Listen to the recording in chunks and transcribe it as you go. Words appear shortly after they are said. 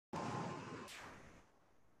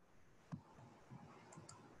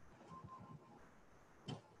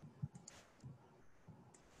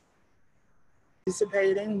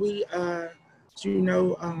participating. We, as you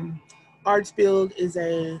know, Arts Build is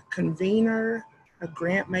a convener, a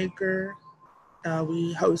grant maker.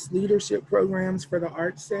 We host leadership programs for the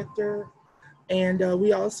arts sector. And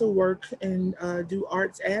we also work and do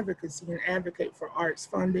arts advocacy and advocate for arts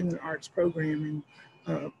funding and arts programming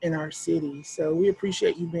in our city. So we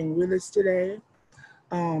appreciate you being with us today.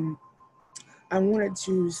 Um, I wanted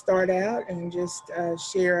to start out and just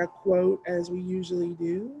share a quote as we usually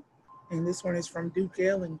do. And this one is from Duke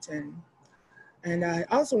Ellington. And I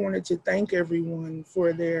also wanted to thank everyone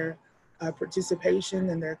for their participation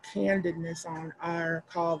and their candidness on our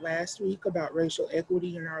call last week about racial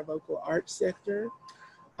equity in our local arts sector.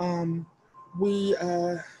 Um, we,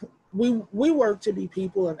 uh, we work to be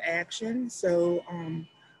people of action. So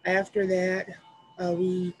after that,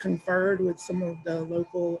 we conferred with some of the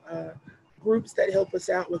local groups that help us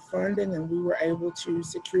out with funding, and we were able to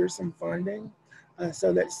secure some funding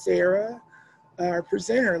so that Sarah, our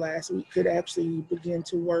presenter last week, could actually begin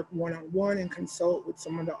to work one-on-one and consult with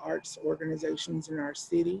some of the arts organizations in our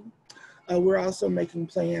city. We're also making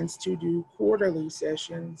plans to do quarterly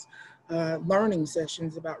sessions, learning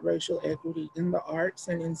sessions about racial equity in the arts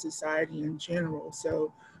and in society in general.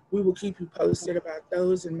 So we will keep you posted about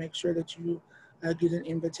those and make sure that you get an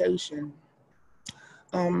invitation.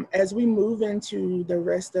 As we move into the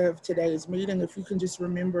rest of today's meeting, if you can just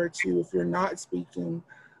remember to, if you're not speaking,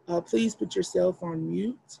 please put yourself on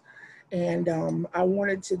mute. And I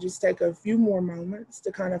wanted to just take a few more moments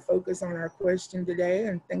to kind of focus on our question today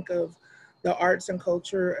and think of the arts and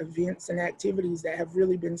culture events and activities that have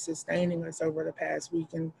really been sustaining us over the past week.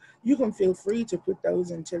 And you can feel free to put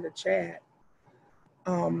those into the chat.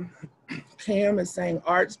 Cam is saying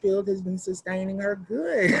Arts Build has been sustaining her.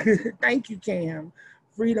 Good. Thank you, Cam.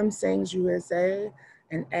 Freedom Sings USA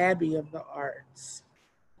and Abby of the Arts.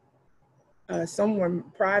 Someone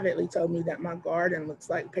privately told me that my garden looks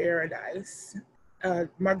like paradise.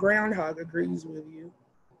 My groundhog agrees with you.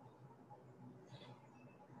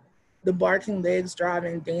 The barking legs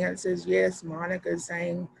driving dances. Yes, Monica is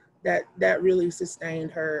saying that that really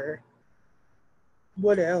sustained her.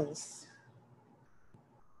 What else?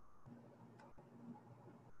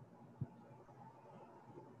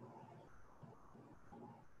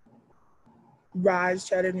 Rise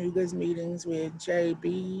Chattanooga's meetings with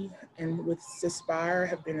JB and with Suspire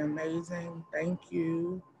have been amazing. Thank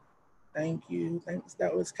you. Thank you. Thanks.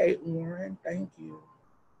 That was Kate Warren. Thank you.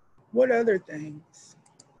 What other things?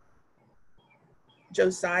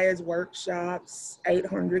 Josiah's workshops,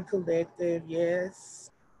 800 Collective, yes.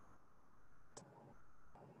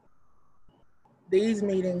 These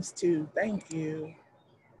meetings too, thank you.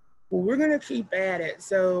 Well, we're gonna keep at it.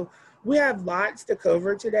 So we have lots to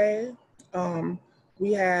cover today.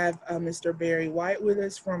 We have Mr. Barry White with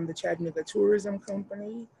us from the Chattanooga Tourism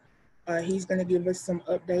Company. He's gonna give us some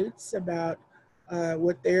updates about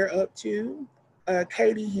what they're up to.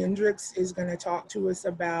 Katie Hendricks is gonna talk to us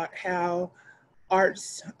about how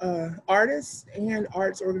artists and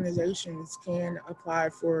arts organizations can apply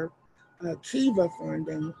for Kiva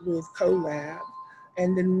funding with CoLab.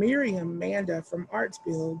 And then Miriam Manda from Arts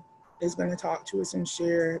Build is going to talk to us and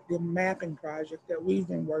share the mapping project that we've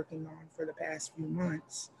been working on for the past few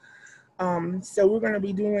months. So we're going to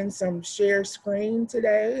be doing some share screen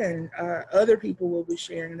today, and other people will be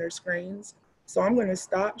sharing their screens. So I'm going to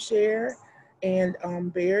stop share. And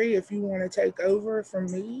Barry, if you want to take over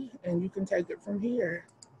from me, and you can take it from here.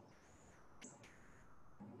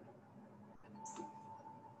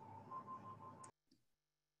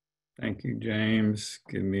 Thank you, James.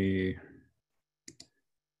 Give me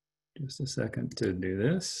just a second to do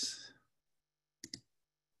this.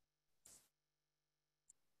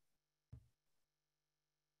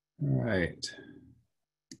 All right.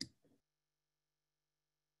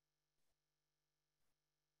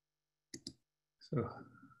 So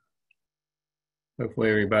hopefully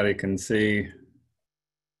everybody can see.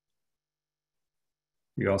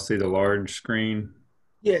 You all see the large screen?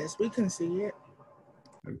 Yes, we can see it.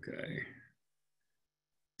 Okay.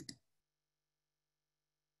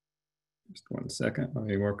 Just one second. Let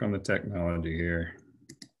me work on the technology here.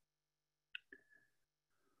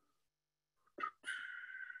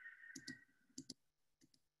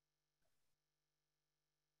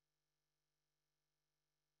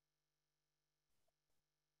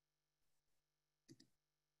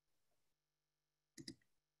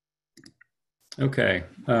 Okay.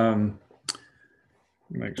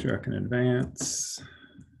 Make sure I can advance.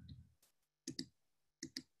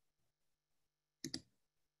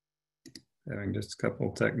 Having just a couple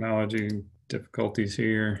of technology difficulties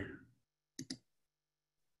here.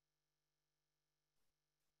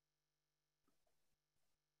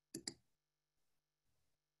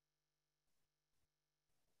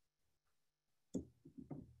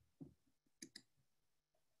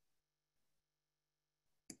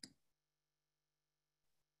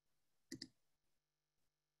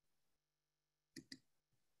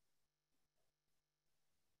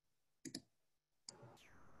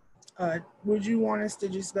 Would you want us to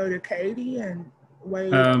just go to Katie and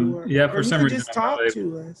wait, Yeah, or for you some could reason, just I'm not talk able,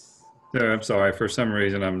 to us? I'm sorry, for some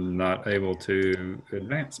reason, I'm not able to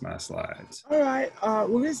advance my slides. All right.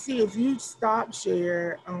 Well, let's see if you stop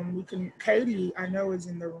share. We can. Katie, I know, is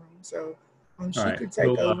in the room, so All she right. could take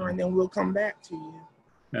Well, over, and then we'll come back to you.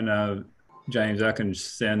 and James, I can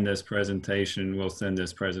send this presentation. We'll send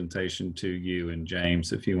this presentation to you and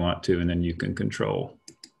James if you want to, and then you can control.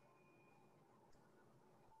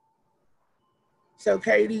 So,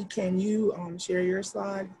 Katie, can you share your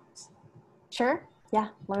slide? Sure. Yeah.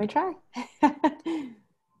 Let me try.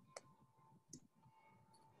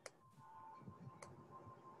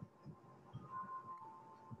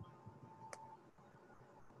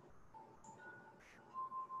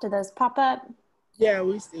 Do those pop up? Yeah,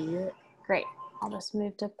 we see it. Great. I'll just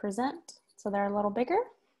move to present so they're a little bigger.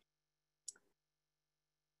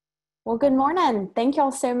 Well, good morning. Thank you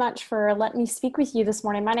all so much for letting me speak with you this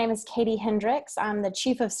morning. My name is Katie Hendricks. I'm the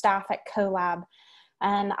Chief of Staff at CoLab,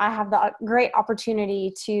 and I have the great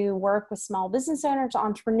opportunity to work with small business owners,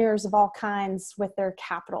 entrepreneurs of all kinds with their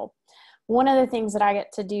capital. One of the things that I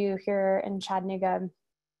get to do here in Chattanooga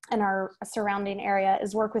and our surrounding area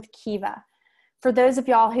is work with Kiva. For those of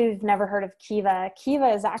y'all who've never heard of Kiva, Kiva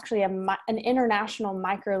is actually an international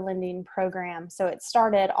micro-lending program. So it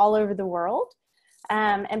started all over the world.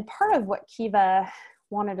 And part of what Kiva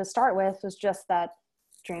wanted to start with was just that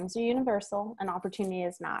dreams are universal and opportunity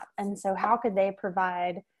is not. And so how could they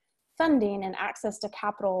provide funding and access to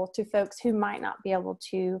capital to folks who might not be able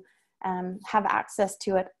to have access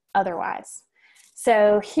to it otherwise?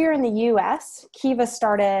 So here in the US, Kiva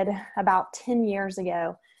started about 10 years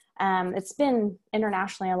ago. It's been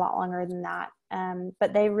internationally a lot longer than that,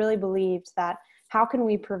 but they really believed that how can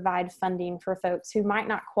we provide funding for folks who might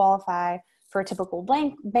not qualify for a typical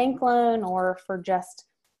bank loan or for just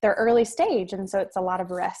their early stage, and so it's a lot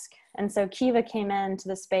of risk. And so Kiva came into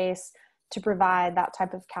the space to provide that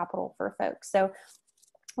type of capital for folks. So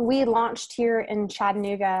we launched here in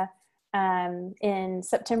Chattanooga in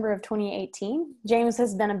September of 2018. James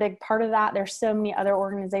has been a big part of that. There's so many other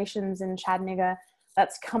organizations in Chattanooga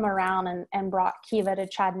that's come around and brought Kiva to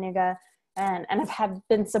Chattanooga and have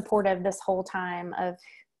been supportive this whole time of,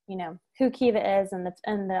 you know, who Kiva is and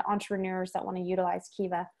the entrepreneurs that want to utilize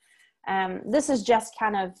Kiva. This is just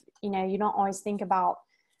kind of, you know, you don't always think about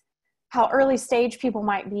how early stage people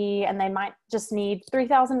might be, and they might just need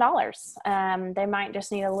 $3,000. They might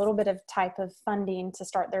just need a little bit of type of funding to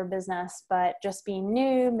start their business, but just being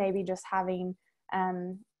new, maybe just having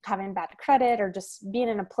bad credit, or just being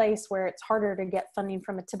in a place where it's harder to get funding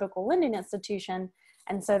from a typical lending institution.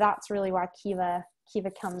 And so that's really why Kiva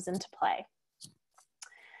comes into play.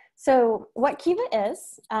 So what Kiva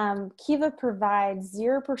is, Kiva provides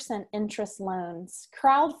 0% interest loans,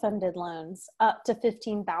 crowd-funded loans up to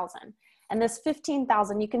 $15,000. And this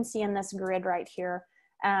 $15,000 you can see in this grid right here.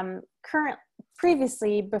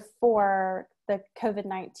 Previously, before the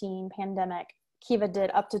COVID-19 pandemic, Kiva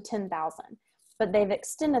did up to $10,000, but they've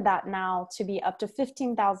extended that now to be up to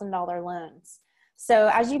 $15,000 loans.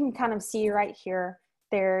 So as you can kind of see right here,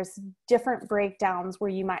 there's different breakdowns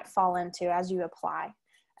where you might fall into as you apply.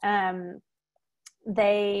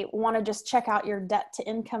 They want to just check out your debt to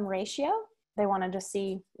income ratio. They want to just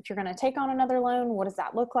see if you're going to take on another loan, what does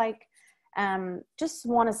that look like? Just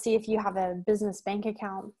want to see if you have a business bank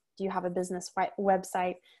account. Do you have a business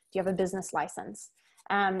website? Do you have a business license?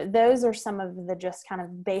 Those are some of the just kind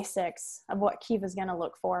of basics of what Kiva is going to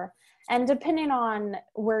look for. And depending on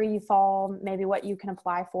where you fall, maybe what you can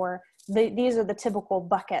apply for, these are the typical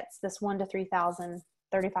buckets, this 1 to 3,000,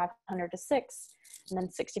 3,500 to 6, and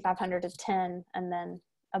then 6,500 to 10, and then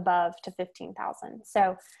above to 15,000.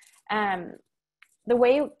 So the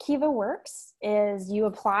way Kiva works is you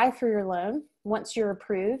apply for your loan. Once you're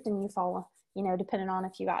approved and you fall, you know, depending on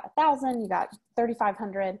if you got 1,000, you got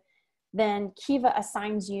 3,500, then Kiva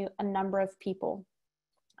assigns you a number of people.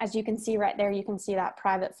 As you can see right there, you can see that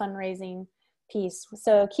private fundraising piece.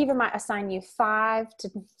 So Kiva might assign you 5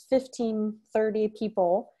 to 15, 30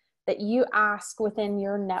 people that you ask within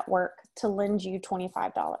your network to lend you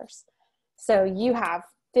 $25. So you have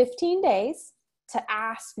 15 days to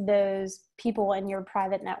ask those people in your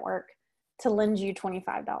private network to lend you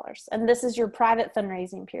 $25. And this is your private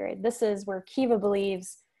fundraising period. This is where Kiva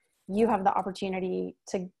believes you have the opportunity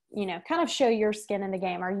to, you know, kind of show your skin in the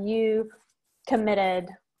game. Are you committed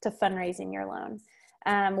to fundraising your loan?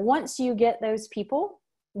 Once you get those people,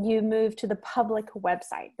 you move to the public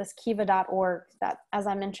website, this kiva.org, that, as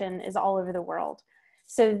I mentioned, is all over the world.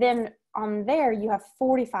 So then on there, you have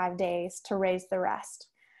 45 days to raise the rest.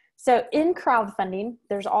 So in crowdfunding,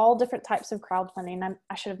 there's all different types of crowdfunding.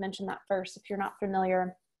 I should have mentioned that first if you're not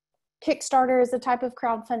familiar. Kickstarter is a type of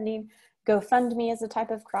crowdfunding. GoFundMe is a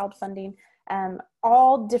type of crowdfunding.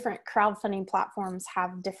 All different crowdfunding platforms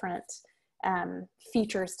have different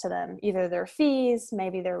features to them. Either their fees,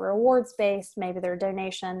 maybe they're rewards based, maybe they're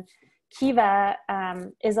donation. Kiva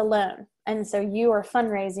is a loan. And so you are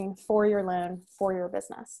fundraising for your loan for your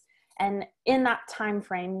business. And in that time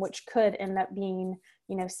frame, which could end up being,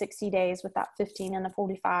 60 days with that 15 and the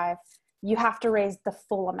 45, you have to raise the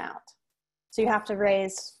full amount. So you have to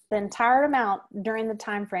raise the entire amount during the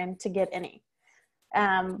time frame to get any.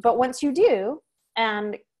 But once you do,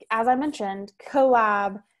 and as I mentioned,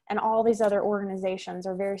 Collab and all these other organizations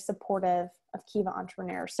are very supportive of Kiva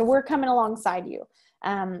entrepreneurs. So we're coming alongside you.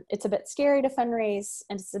 It's a bit scary to fundraise,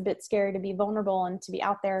 and it's a bit scary to be vulnerable and to be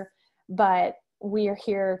out there, but we are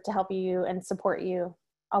here to help you and support you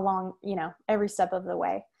along, every step of the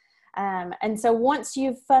way. And so once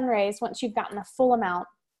you've fundraised, once you've gotten the full amount,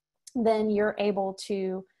 then you're able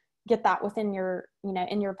to get that within your,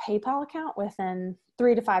 in your PayPal account within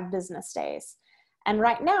 3 to 5 business days. And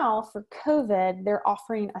right now for COVID, they're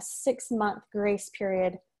offering a 6-month grace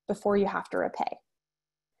period before you have to repay.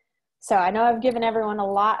 So I know I've given everyone a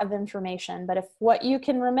lot of information, but if what you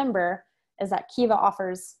can remember is that Kiva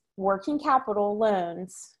offers working capital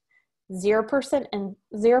loans,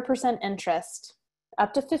 0% interest,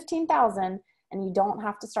 up to $15,000, and you don't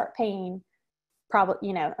have to start paying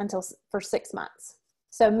probably, until for 6 months.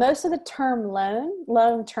 So most of the term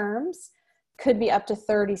loan terms could be up to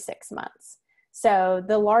 36 months. So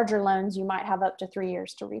the larger loans, you might have up to 3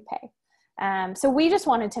 years to repay. So we just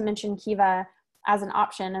wanted to mention Kiva as an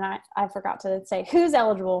option. And I forgot to say who's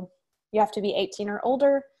eligible. You have to be 18 or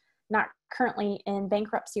older, not currently in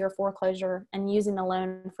bankruptcy or foreclosure, and using the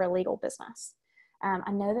loan for a legal business.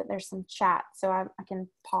 I know that there's some chat, so I can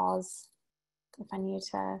pause if I need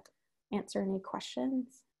to answer any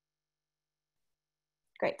questions.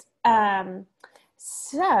 Great.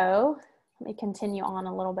 So let me continue on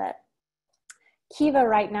a little bit. Kiva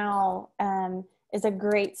right now is a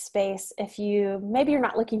great space if maybe you're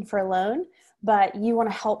not looking for a loan, but you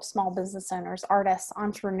want to help small business owners, artists,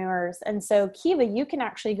 entrepreneurs. And so Kiva, you can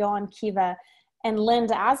actually go on Kiva and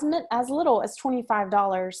lend as little as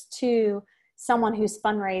 $25 to someone who's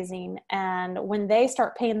fundraising. And when they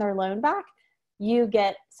start paying their loan back, you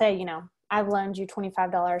get, say, I've loaned you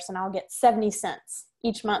 $25 and I'll get 70 cents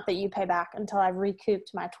each month that you pay back until I've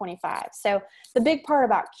recouped my 25. So the big part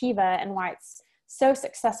about Kiva and why it's so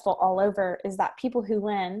successful all over is that people who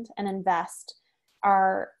lend and invest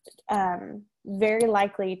are very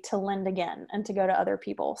likely to lend again and to go to other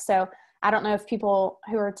people. So I don't know if people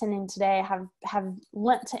who are attending today have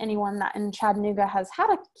lent to anyone that in Chattanooga has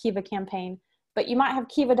had a Kiva campaign, but you might have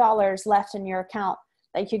Kiva dollars left in your account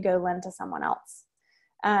that you could go lend to someone else.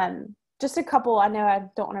 Just a couple, I know I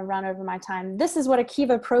don't want to run over my time. This is what a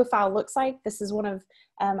Kiva profile looks like. This is one of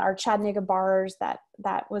our Chattanooga bars that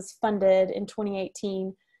was funded in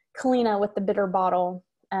 2018. Kalina with the bitter bottle.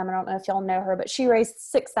 I don't know if y'all know her, but she raised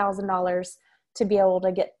 $6,000 to be able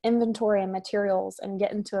to get inventory and materials and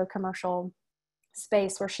get into a commercial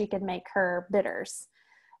space where she could make her bitters.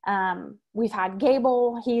 We've had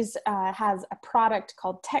Gable. He's has a product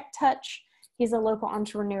called Tech Touch. He's a local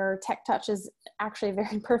entrepreneur. Tech Touch is actually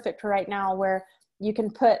very perfect right now, where you can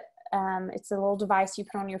put, it's a little device you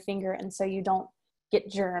put on your finger, and so you don't get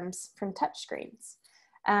germs from touch screens.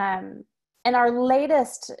 And our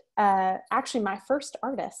latest, actually my first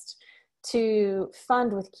artist to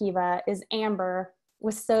fund with Kiva is Amber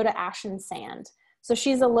with Soda Ash and Sand. So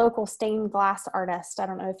she's a local stained glass artist. I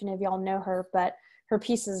don't know if any of y'all know her, but her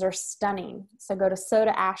pieces are stunning. So go to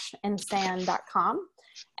sodaashandsand.com.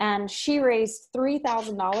 And she raised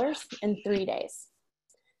 $3,000 in 3 days.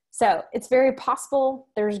 So it's very possible.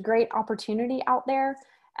 There's great opportunity out there.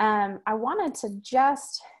 I wanted to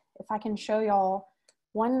just, if I can show y'all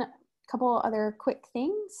couple other quick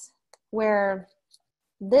things, where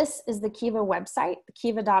this is the Kiva website, the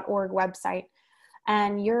kiva.org website.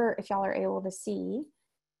 And if y'all are able to see,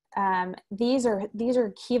 these are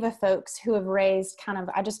Kiva folks who have raised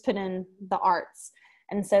I just put in the arts.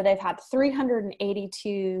 And so they've had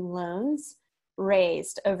 382 loans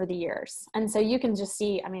raised over the years. And so you can just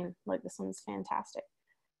see, look, this one's fantastic.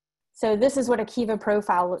 So this is what a Kiva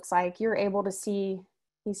profile looks like. You're able to see,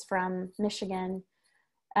 he's from Michigan.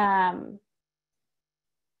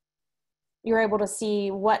 You're able to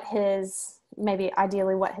see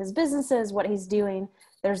ideally what his business is, what he's doing.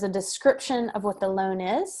 There's a description of what the loan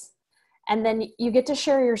is. And then you get to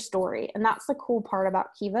share your story. And that's the cool part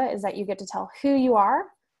about Kiva, is that you get to tell who you are.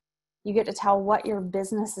 You get to tell what your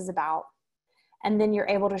business is about. And then you're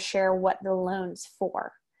able to share what the loan's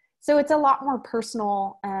for. So it's a lot more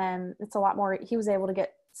personal. It's a lot more, he was able to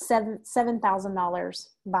get $7,000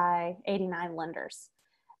 by 89 lenders.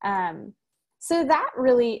 So that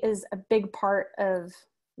really is a big part of,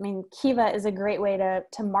 I mean, Kiva is a great way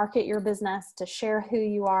to market your business, to share who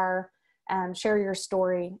you are, share your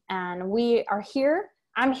story. And we are here.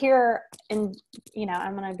 I'm here, and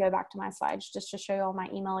I'm going to go back to my slides just to show you all my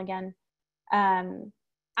email again.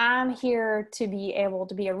 I'm here to be able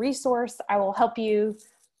to be a resource. I will help you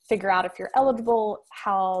figure out if you're eligible,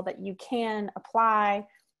 how that you can apply,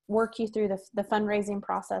 work you through the fundraising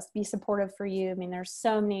process, be supportive for you. I mean, there's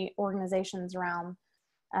so many organizations around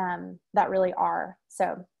that really are.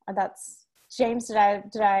 So that's, James, did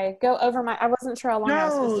I go over I wasn't sure how long I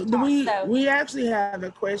was supposed to talk. We actually have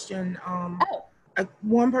a question.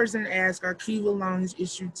 One person asked, are Kiva loans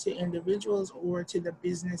issued to individuals or to the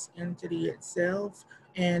business entity itself?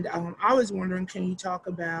 And I was wondering, can you talk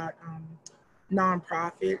about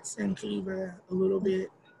nonprofits in Kiva a little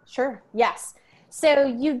bit? Sure. Yes. So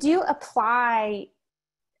you do apply.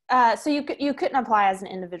 So you couldn't apply as an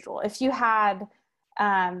individual if you had,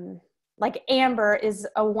 like Amber is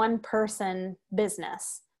a one-person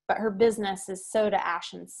business, but her business is Soda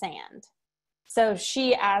Ash and Sand. So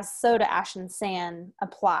she, as Soda Ash and Sand,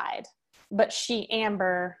 applied, but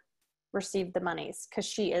Amber received the monies because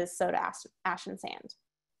she is Soda Ash and Sand.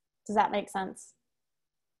 Does that make sense?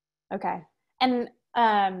 Okay. And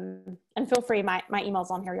feel free, my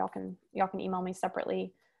email's on here. Y'all can email me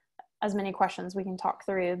separately as many questions we can talk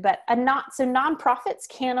through. But so nonprofits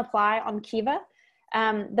can apply on Kiva.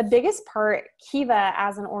 The biggest part, Kiva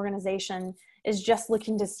as an organization is just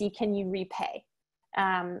looking to see, can you repay?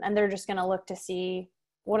 And they're just going to look to see,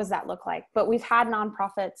 what does that look like? But we've had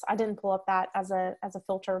nonprofits. I didn't pull up that as a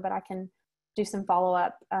filter, but I can do some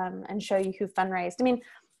follow-up and show you who fundraised. I mean,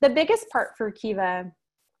 the biggest part for Kiva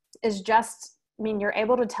is just, I mean, you're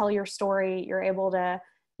able to tell your story. You're able to,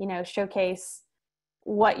 showcase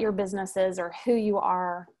what your business is or who you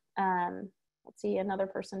are. Let's see, another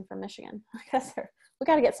person from Michigan. We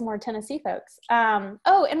got to get some more Tennessee folks. And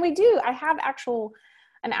I have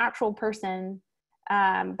an actual person.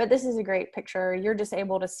 But this is a great picture. You're just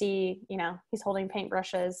able to see, he's holding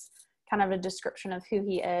paintbrushes, kind of a description of who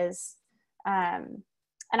he is. And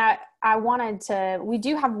I wanted to, we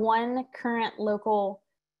do have one current local,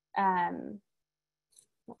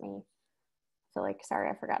 sorry,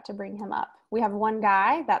 I forgot to bring him up. We have one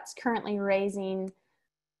guy that's currently raising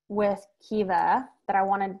with Kiva that I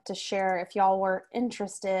wanted to share if y'all were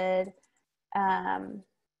interested.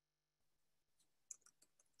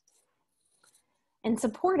 In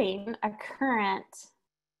supporting a current,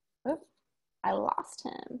 I lost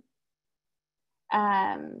him.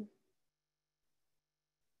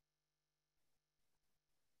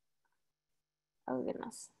 Oh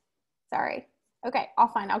goodness, sorry. Okay, I'll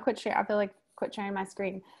quit sharing. I feel like quit sharing my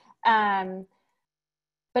screen.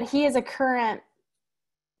 But he is a current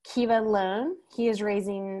Kiva loan. He is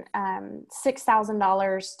raising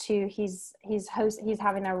 $6,000 to, he's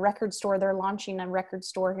having a record store. They're launching a record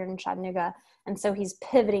store here in Chattanooga. And so he's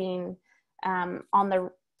pivoting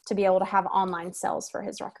to be able to have online sales for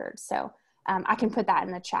his records. So I can put that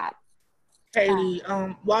in the chat. Katie,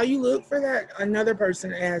 while you look for that, another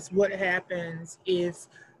person asked, what happens if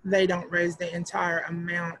they don't raise the entire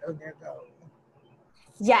amount of their goal?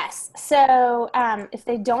 Yes. So if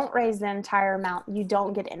they don't raise the entire amount, you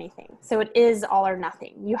don't get anything. So it is all or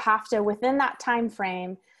nothing. You have to, within that time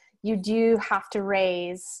frame, you do have to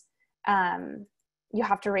raise,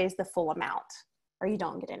 the full amount or you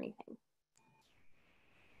don't get anything.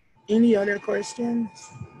 Any other questions?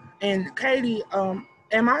 And Katie,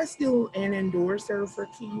 am I still an endorser for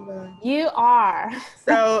Kiva? You are.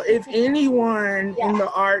 So if anyone in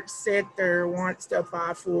the arts sector wants to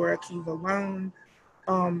apply for a Kiva loan,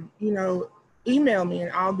 email me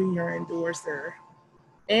and I'll be your endorser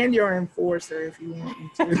and your enforcer if you want me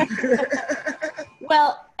to.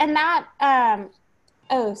 Well, and that,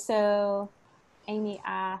 so Amy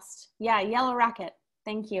asked, Yellow Racket.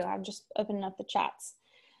 Thank you. I'm just opening up the chats.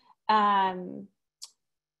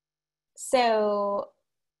 So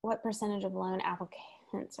what percentage of loan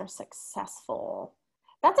applicants are successful?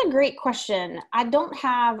 That's a great question. I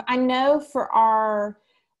know for our,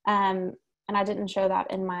 and I didn't show that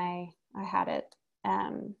I had it.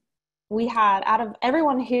 We had, out of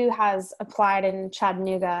everyone who has applied in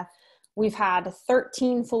Chattanooga, we've had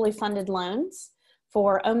 13 fully funded loans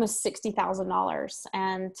for almost $60,000.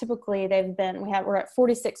 And typically we're at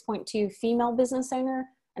 46.2 female business owner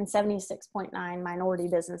and 76.9 minority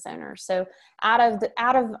business owners. So out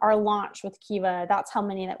of our launch with Kiva, that's how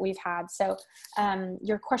many that we've had. So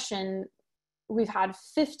your question, we've had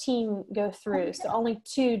 15 go through, so only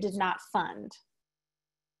 2 did not fund.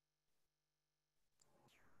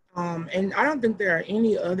 And I don't think there are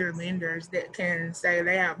any other lenders that can say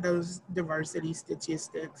they have those diversity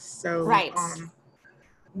statistics. So Right.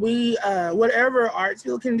 we whatever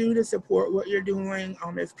Artsville can do to support what you're doing.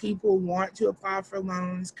 If people want to apply for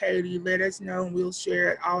loans, Katie, let us know and we'll share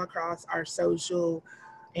it all across our social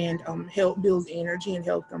and help build energy and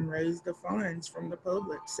help them raise the funds from the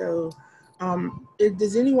public. So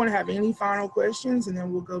does anyone have any final questions? And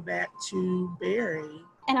then we'll go back to Barry.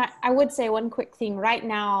 And I would say one quick thing right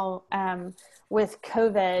now, with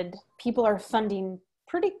COVID, people are funding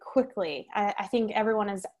pretty quickly. I think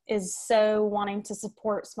everyone is so wanting to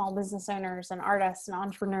support small business owners and artists and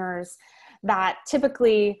entrepreneurs that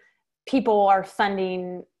typically people are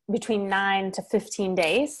funding between 9 to 15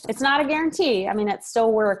 days. It's not a guarantee. I mean, it's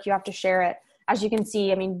still work. You have to share it. As you can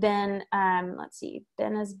see, I mean, Ben, let's see,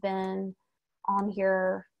 Ben has been on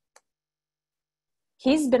here.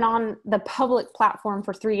 He's been on the public platform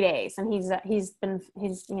for 3 days, and he's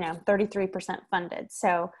 33% funded.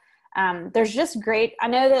 So there's just great. I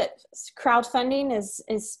know that crowdfunding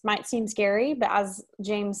is might seem scary, but as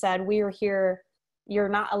James said, we are here. You're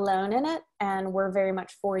not alone in it, and we're very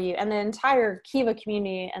much for you. And the entire Kiva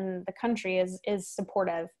community and the country is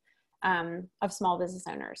supportive of small business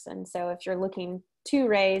owners. And so if you're looking to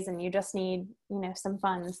raise and you just need some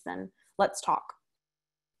funds, then let's talk.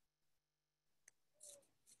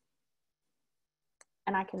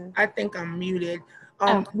 And I think I'm muted.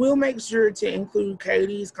 We'll make sure to include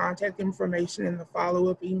Katie's contact information in the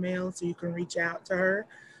follow-up email so you can reach out to her.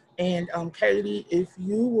 And Katie, if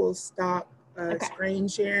you will stop screen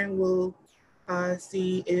sharing, we'll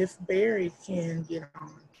see if Barry can get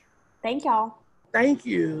on. Thank y'all. Thank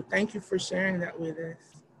you. Thank you for sharing that with us.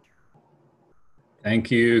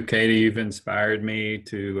 Thank you, Katie. You've inspired me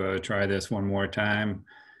to try this one more time.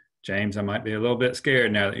 James, I might be a little bit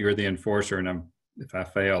scared now that you're the enforcer, and if I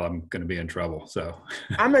fail, I'm going to be in trouble. So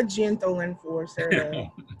I'm a gentle enforcer.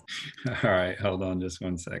 All right, hold on just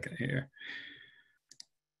one second here.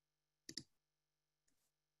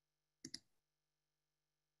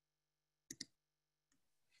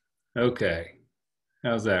 Okay,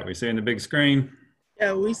 how's that? We seeing the big screen?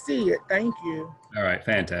 Yeah, we see it. Thank you. All right,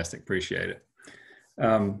 fantastic. Appreciate it.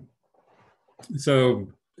 So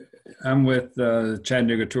I'm with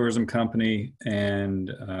Chattanooga Tourism Company, and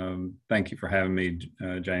thank you for having me,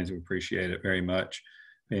 James. We appreciate it very much.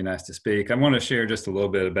 Very nice to speak. I want to share just a little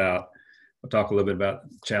bit about, we'll talk a little bit about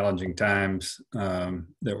challenging times that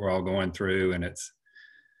we're all going through, and it's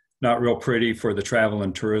not real pretty for the travel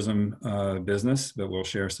and tourism business, but we'll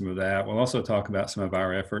share some of that. We'll also talk about some of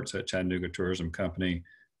our efforts at Chattanooga Tourism Company,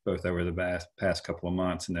 both over the past couple of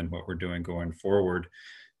months, and then what we're doing going forward.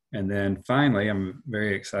 And then finally, I'm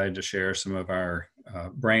very excited to share some of our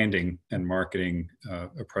branding and marketing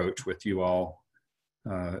approach with you all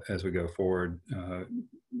as we go forward,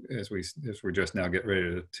 as we're just now getting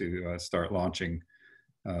ready to start launching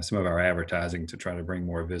some of our advertising to try to bring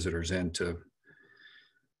more visitors in to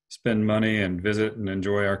spend money and visit and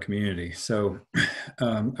enjoy our community. So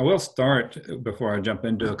I will start before I jump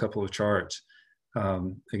into a couple of charts.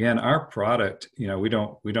 Again, our product, we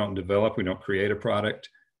don't develop, we don't create a product.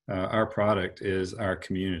 Our product is our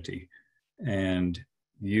community, and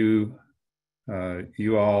you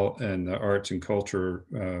all in the arts and culture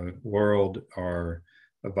world are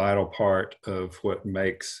a vital part of what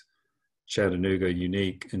makes Chattanooga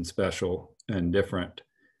unique and special and different.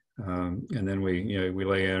 And then we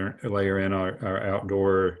layer in our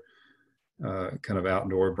outdoor kind of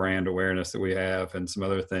outdoor brand awareness that we have and some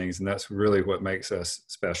other things, and that's really what makes us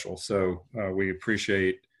special. So we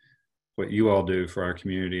appreciate what you all do for our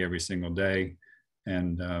community every single day,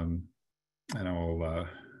 and I will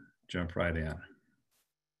jump right in.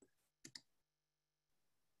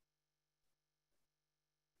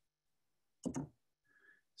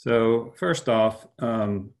 So first off,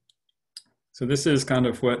 so this is kind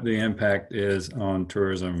of what the impact is on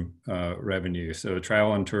tourism revenue. So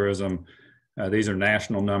travel and tourism, these are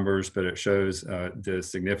national numbers, but it shows the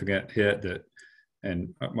significant hit that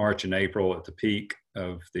in March and April at the peak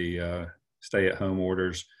of the stay-at-home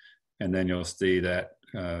orders, and then you'll see that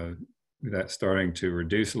that's starting to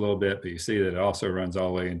reduce a little bit, but you see that it also runs all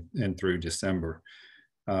the way in through December.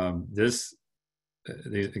 These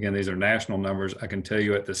are national numbers. I can tell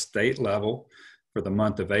you at the state level for the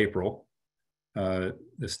month of April, the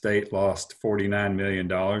state lost $49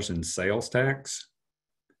 million in sales tax.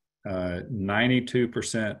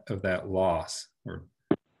 92% of that loss, or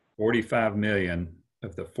 45 million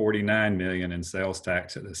of the 49 million in sales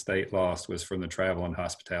tax that the state lost, was from the travel and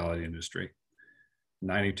hospitality industry.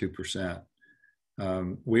 92%.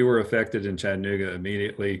 We were affected in Chattanooga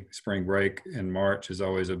immediately. Spring break in March is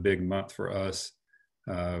always a big month for us.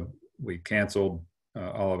 we canceled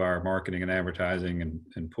all of our marketing and advertising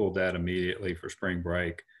and pulled that immediately for spring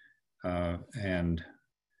break. And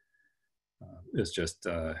it's just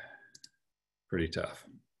pretty tough.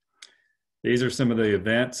 These are some of the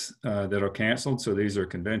events that are canceled. So these are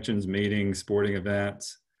conventions, meetings, sporting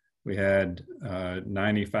events. We had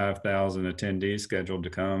 95,000 attendees scheduled to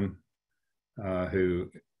come who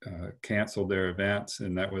canceled their events,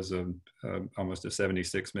 and that was almost a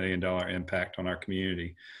 $76 million impact on our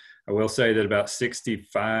community. I will say that about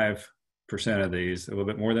 65% of these, a little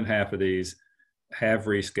bit more than half of these, have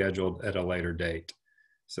rescheduled at a later date.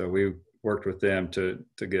 So we worked with them to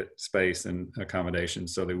get space and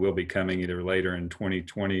accommodations, so they will be coming either later in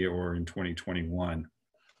 2020 or in 2021.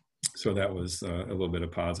 So that was a little bit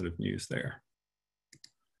of positive news there.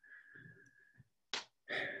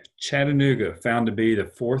 Chattanooga found to be the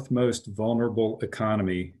fourth most vulnerable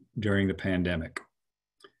economy during the pandemic.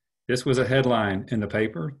 This was a headline in the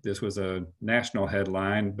paper. This was a national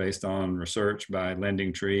headline based on research by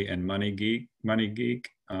LendingTree and MoneyGeek.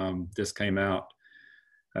 This came out,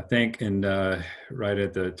 I think, right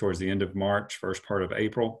at towards the end of March, first part of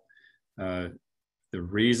April. The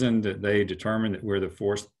reason that they determined that we're the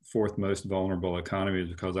fourth most vulnerable economy is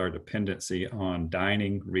because our dependency on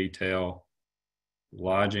dining, retail,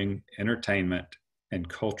 lodging, entertainment, and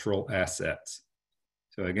cultural assets.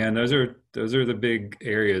 So again, those are the big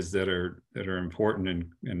areas that are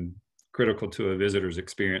important and critical to a visitor's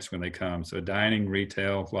experience when they come. So dining,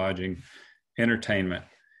 retail, lodging, entertainment,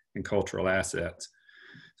 and cultural assets.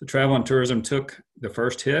 So travel and tourism took the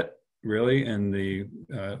first hit really in the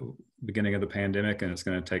beginning of the pandemic, and it's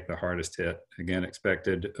going to take the hardest hit. Again,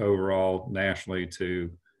 expected overall nationally to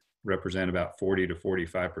represent about 40 to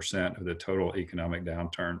 45% of the total economic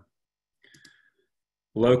downturn.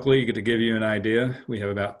 Locally, to give you an idea, we have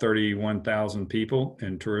about 31,000 people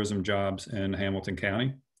in tourism jobs in Hamilton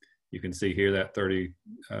County. You can see here that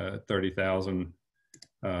 30,000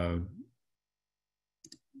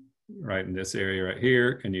 right in this area right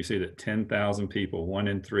here, and you see that 10,000 people, 1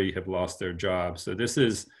 in 3, have lost their jobs. So this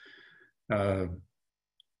is the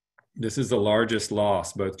largest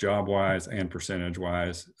loss, both job-wise and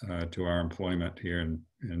percentage-wise, to our employment here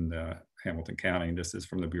in Hamilton County. This is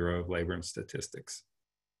from the Bureau of Labor and Statistics.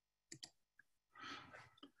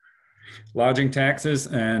 Lodging taxes,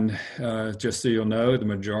 and just so you'll know, the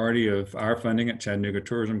majority of our funding at Chattanooga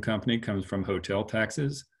Tourism Company comes from hotel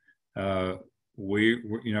taxes.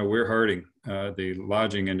 We're hurting. The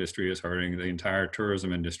lodging industry is hurting. The entire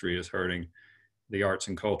tourism industry is hurting. The arts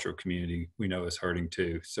and culture community, we know, is hurting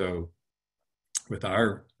too. So with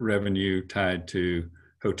our revenue tied to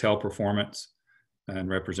hotel performance and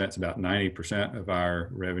represents about 90% of our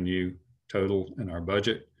revenue total in our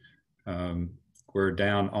budget, we're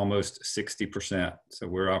down almost 60%. So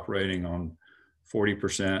we're operating on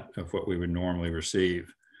 40% of what we would normally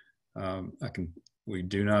receive. We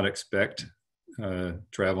do not expect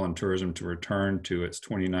travel and tourism to return to its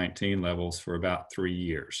 2019 levels for about 3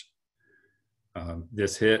 years.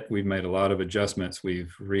 This hit, we've made a lot of adjustments.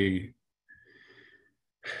 We've reworked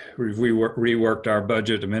our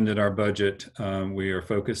budget, amended our budget. We are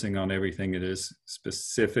focusing on everything that is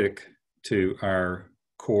specific to our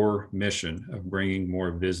core mission of bringing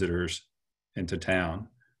more visitors into town.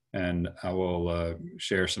 And I will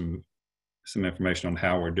share some information on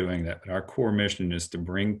how we're doing that. But our core mission is to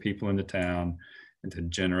bring people into town and to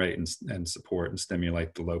generate and support and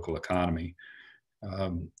stimulate the local economy.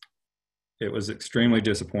 It was extremely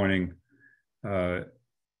disappointing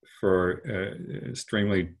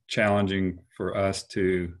extremely challenging for us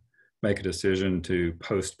to make a decision to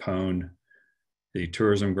postpone the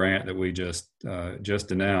tourism grant that we just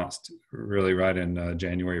announced, really right in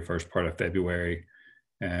January, first part of February,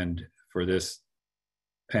 and for this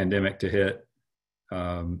pandemic to hit.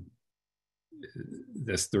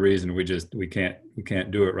 That's the reason we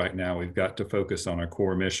can't do it right now. We've got to focus on our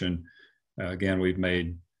core mission. Again, we've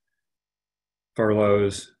made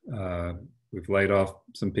furloughs. We've laid off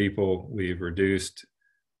some people. We've reduced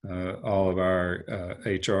all of our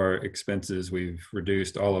HR expenses. We've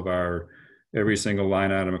reduced all of every single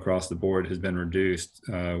line item across the board has been reduced,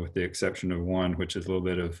 with the exception of one, which is a little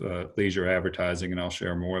bit of leisure advertising, and I'll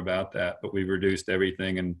share more about that. But we've reduced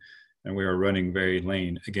everything, and we are running very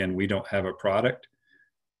lean. Again, we don't have a product.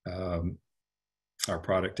 Our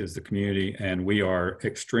product is the community, and we are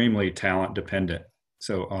extremely talent dependent.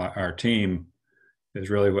 So our team is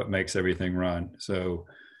really what makes everything run. So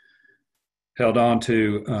held on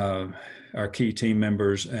to our key team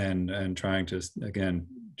members and trying to, again,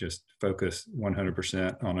 just focus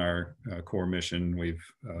 100% on our core mission. We've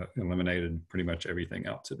eliminated pretty much everything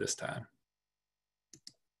else at this time.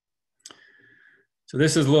 So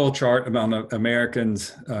this is a little chart about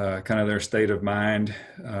Americans, kind of their state of mind.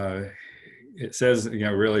 It says,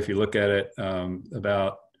 really, if you look at it,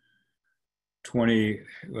 about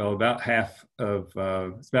half of,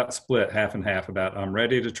 it's about split half and half about I'm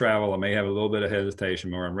ready to travel. I may have a little bit of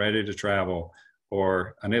hesitation, or I'm ready to travel,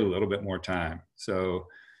 or I need a little bit more time. So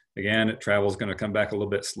again, travel is going to come back a little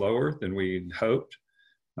bit slower than we hoped,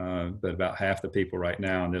 but about half the people right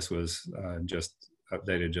now, and this was just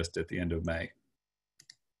updated just at the end of May.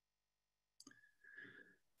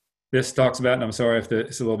 This talks about, and I'm sorry if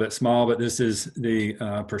it's a little bit small, but this is the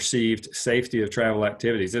perceived safety of travel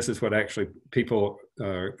activities. This is what actually people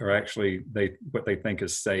are actually, what they think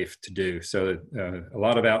is safe to do. So a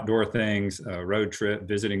lot of outdoor things, road trip,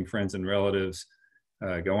 visiting friends and relatives,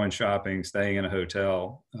 going shopping, staying in a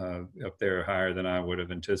hotel, up there higher than I would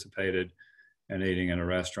have anticipated, and eating in a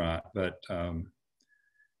restaurant. But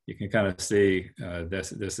you can kind of see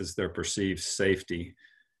this is their perceived safety.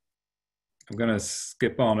 I'm going to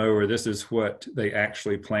skip on over. This is what they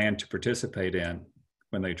actually plan to participate in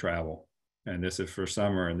when they travel. And this is for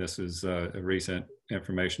summer, and this is recent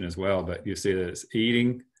information as well. But you see that it's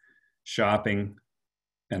eating, shopping,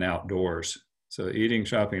 and outdoors. So eating,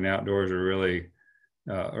 shopping, and outdoors are really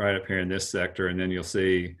right up here in this sector. And then you'll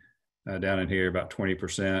see down in here about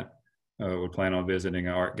 20% would plan on visiting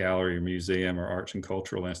an art gallery or museum or arts and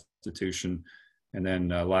cultural institution. And then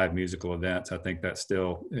live musical events. I think that's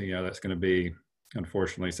still, that's going to be,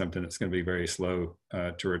 unfortunately, something that's going to be very slow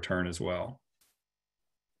to return as well.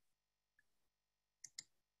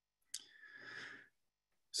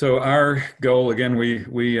 So our goal, again,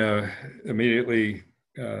 we immediately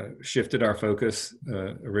shifted our focus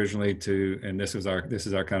originally to, and this is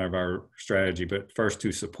our kind of our strategy, but first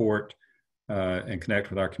to support and connect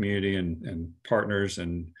with our community and partners,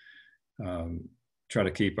 and try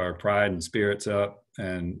to keep our pride and spirits up,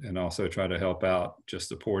 and also try to help out just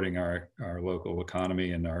supporting our local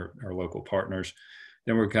economy and our local partners.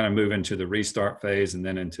 Then we're kind of moving to the restart phase and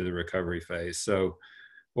then into the recovery phase. So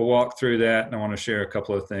we'll walk through that, and I want to share a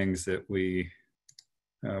couple of things that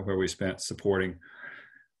where we spent supporting.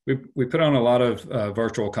 We put on a lot of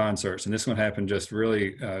virtual concerts, and this one happened just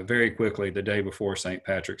really very quickly the day before St.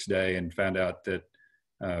 Patrick's Day, and found out that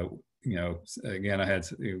again,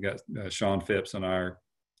 we've got Sean Phipps on our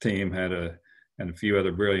team, and a few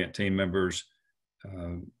other brilliant team members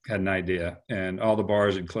had an idea, and all the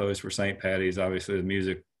bars had closed for St. Patty's. Obviously the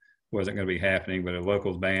music wasn't going to be happening, but a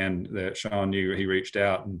local band that Sean knew, he reached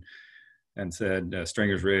out and said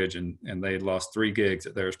Stringer's Ridge, and they had lost 3 gigs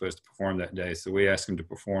that they were supposed to perform that day. So we asked them to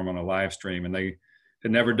perform on a live stream, and they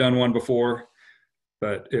had never done one before,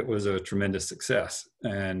 but it was a tremendous success.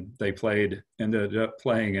 And they ended up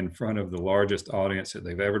playing in front of the largest audience that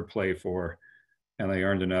they've ever played for. And they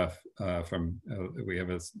earned enough we have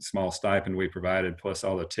a small stipend we provided, plus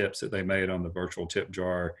all the tips that they made on the virtual tip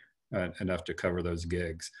jar, enough to cover those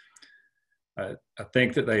gigs. I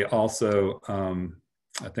think that they also,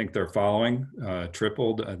 I think their following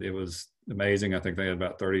tripled. It was amazing. I think they had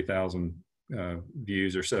about 30,000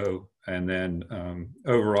 views or so. And then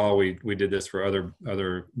overall, we did this for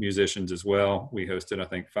other musicians as well. We hosted, I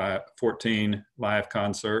think, 14 live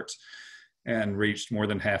concerts and reached more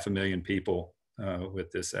than 500,000 people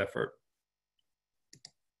with this effort.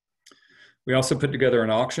 We also put together an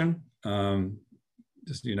auction.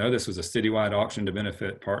 Just, this was a citywide auction to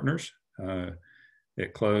benefit partners.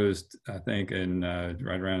 It closed, I think,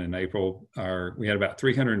 right around in April. We had about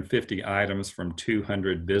 350 items from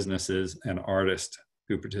 200 businesses and artists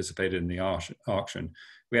who participated in the auction.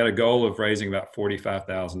 We had a goal of raising about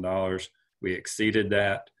 $45,000. We exceeded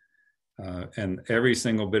that, and every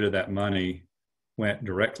single bit of that money went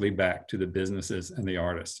directly back to the businesses and the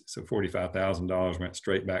artists. So $45,000 went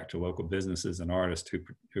straight back to local businesses and artists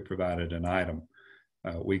who provided an item.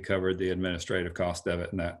 We covered the administrative cost of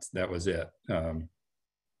it, and that was it.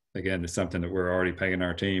 Again, it's something that we're already paying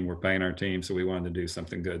our team. We're paying our team, so we wanted to do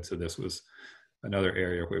something good. So this was another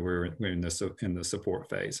area where we're in the support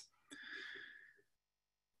phase.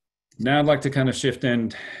 Now I'd like to kind of shift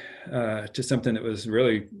in to something that was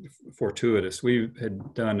really fortuitous. We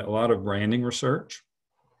had done a lot of branding research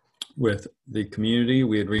with the community.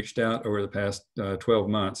 We had reached out over the past 12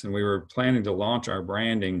 months, and we were planning to launch our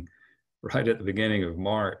branding right at the beginning of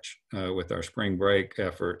March with our spring break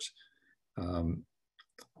efforts.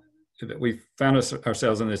 We found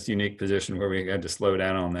ourselves in this unique position where we had to slow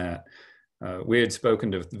down on that. We had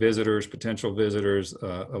spoken to visitors, potential visitors.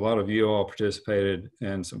 A lot of you all participated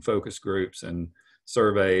in some focus groups and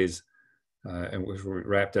surveys, and which were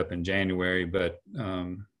wrapped up in January. But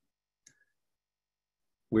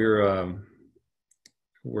we're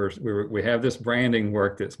we have this branding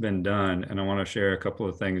work that's been done, and I want to share a couple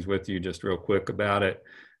of things with you just real quick about it.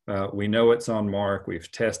 We know it's on mark.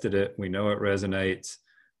 We've tested it. We know it resonates.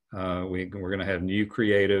 We're going to have new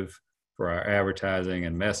creative for our advertising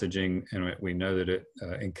and messaging, and we know that it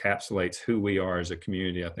encapsulates who we are as a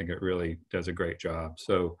community. I think it really does a great job.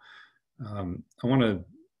 So I want to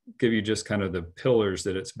give you just kind of the pillars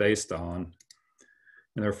that it's based on.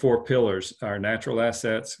 And there are 4 pillars: our natural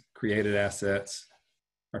assets, created assets,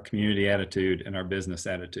 our community attitude, and our business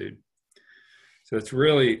attitude. So it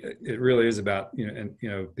really is about,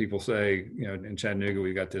 and people say, in Chattanooga,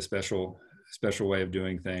 we've got this special way of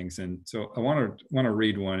doing things. And so I want to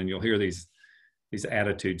read one, and you'll hear these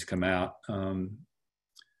attitudes come out.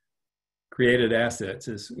 Created assets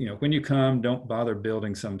is, when you come, don't bother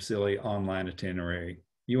building some silly online itinerary.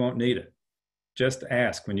 You won't need it. Just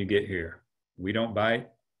ask when you get here. We don't bite.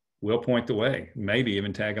 We'll point the way, maybe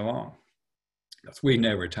even tag along. Because we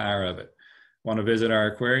never tire of it. Want to visit our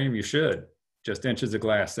aquarium? You should. Just inches of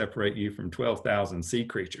glass separate you from 12,000 sea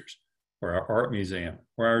creatures, or our art museum,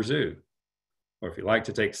 or our zoo. Or if you like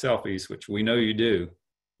to take selfies, which we know you do,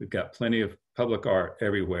 we've got plenty of public art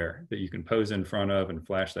everywhere that you can pose in front of and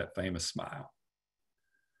flash that famous smile.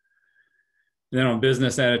 And then on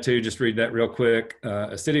business attitude, just read that real quick.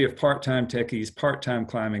 A city of part-time techies, part-time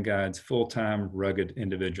climbing guides, full-time rugged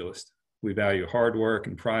individualists. We value hard work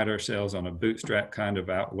and pride ourselves on a bootstrap kind of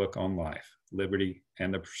outlook on life, liberty,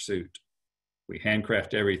 and the pursuit. We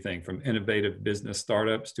handcraft everything from innovative business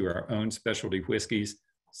startups to our own specialty whiskeys,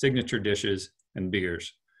 signature dishes, and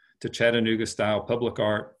beers, to Chattanooga-style public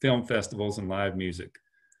art, film festivals, and live music.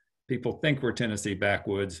 People think we're Tennessee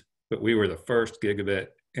backwoods, but we were the first gigabit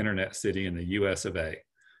internet city in the US of A.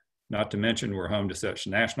 Not to mention we're home to such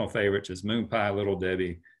national favorites as Moon Pie, Little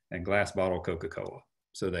Debbie, and glass bottle Coca-Cola.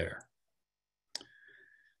 So there.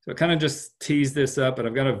 So I kind of just teased this up, but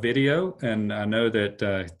I've got a video, and I know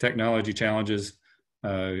that technology challenges,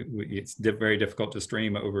 it's very difficult to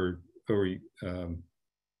stream over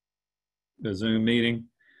the Zoom meeting.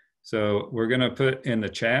 So we're going to put in the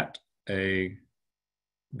chat a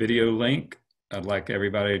video link. I'd like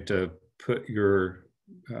everybody to put your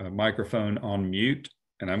microphone on mute,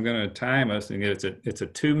 and I'm going to time us, and it's a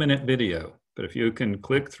 2-minute video, but if you can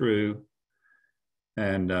click through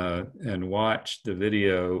and watch the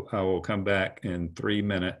video, I will come back in 3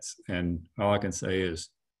 minutes, and all I can say is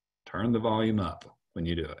turn the volume up when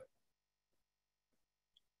you do it.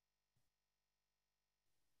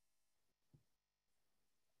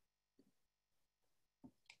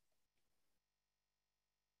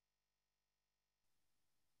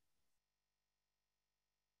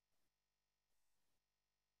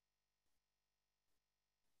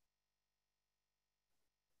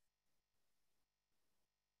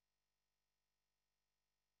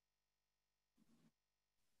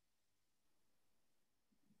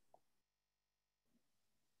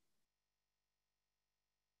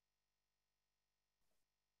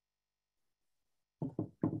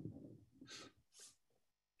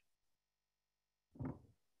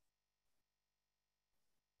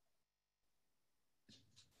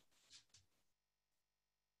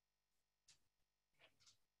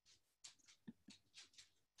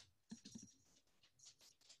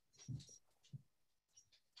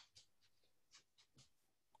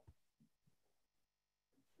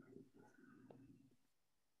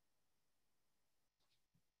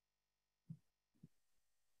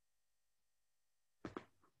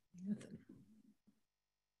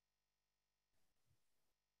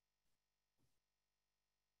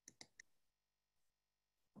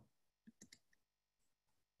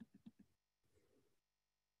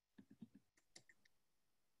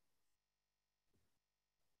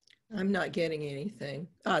 I'm not getting anything.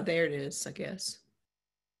 There it is, I guess.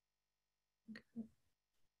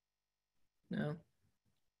 No.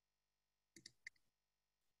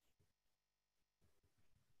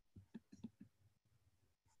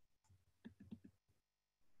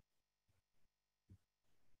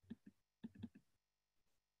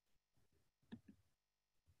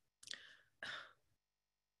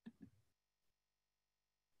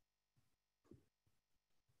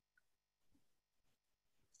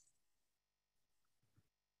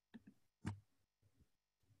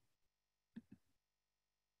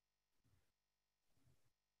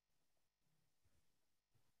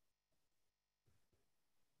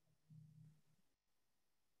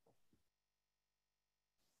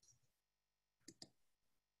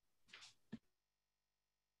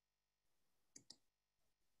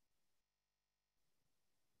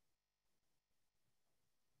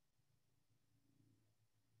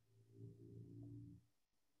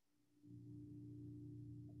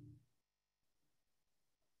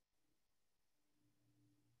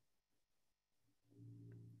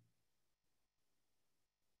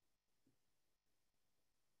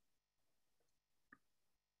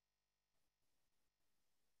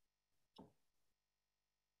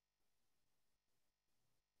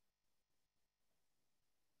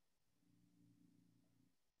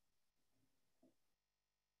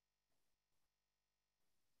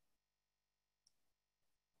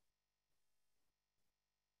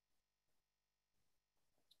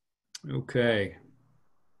 Okay,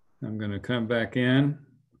 I'm going to come back in.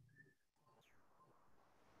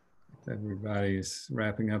 Everybody's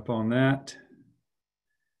wrapping up on that.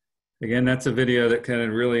 Again, that's a video that kind of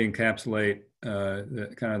really encapsulate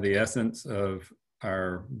the essence of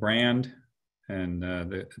our brand and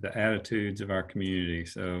the attitudes of our community.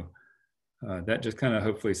 So that just kind of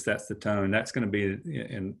hopefully sets the tone. That's going to be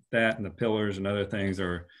in that, and the pillars and other things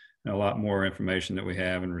are a lot more information that we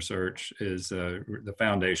have, and research is the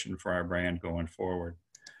foundation for our brand going forward.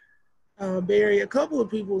 Barry, a couple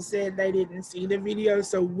of people said they didn't see the video,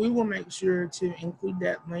 so we will make sure to include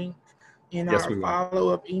that link in Yes, our we will.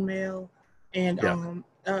 follow-up email. And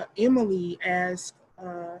Yeah. Emily asked,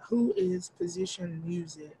 who is Position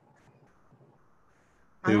Music?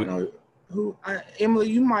 I don't know who,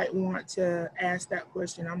 Emily, you might want to ask that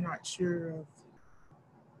question. I'm not sure of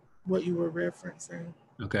what you were referencing.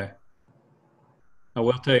 Okay. I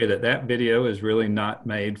will tell you that that video is really not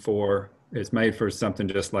made for, it's made for something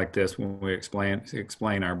just like this when we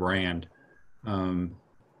explain our brand.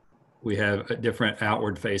 We have different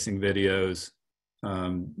outward facing videos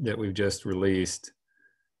that we've just released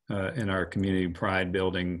in our community pride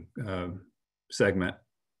building segment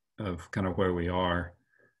of kind of where we are.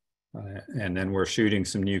 And then we're shooting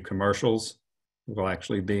some new commercials. We'll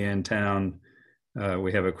actually be in town.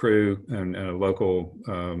 We have a crew and a local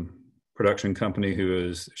production company who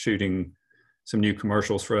is shooting some new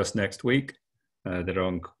commercials for us next week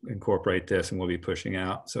that'll incorporate this, and we'll be pushing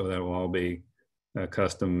out. So that will all be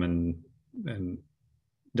custom and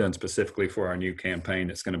done specifically for our new campaign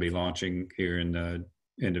that's going to be launching here in the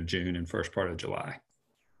end of June and first part of July.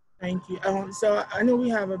 Thank you. So I know we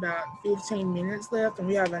have about 15 minutes left, and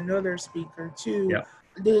we have another speaker too. Yep.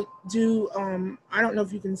 I don't know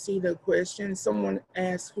if you can see the question. Someone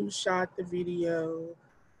asked who shot the video.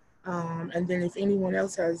 And then if anyone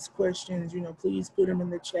else has questions, please put them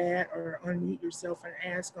in the chat or unmute yourself and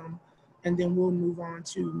ask them. And then we'll move on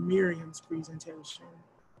to Miriam's presentation.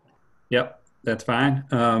 Yep, that's fine.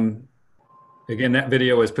 Again, that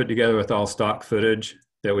video was put together with all stock footage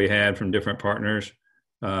that we had from different partners.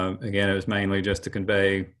 Again, it was mainly just to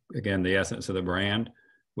convey, again, the essence of the brand.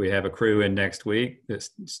 We have a crew in next week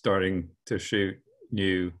that's starting to shoot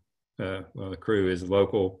new. Well, the crew is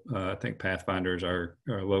local. I think Pathfinder is our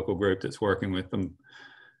local group that's working with them,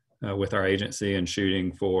 with our agency, and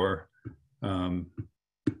shooting for new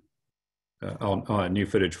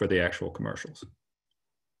footage for the actual commercials.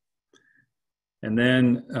 And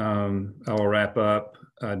then I will wrap up.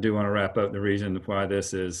 I do want to wrap up the reason why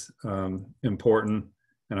this is important.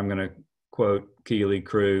 And I'm going to quote Keeley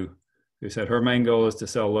Crew, who said, her main goal is to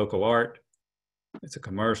sell local art. It's a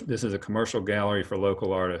commercial. This is a commercial gallery for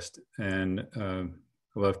local artists. And I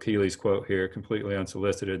love Keely's quote here, completely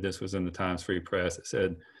unsolicited. This was in the Times Free Press. It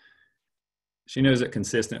said, she knows that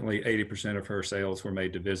consistently 80% of her sales were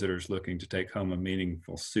made to visitors looking to take home a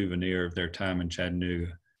meaningful souvenir of their time in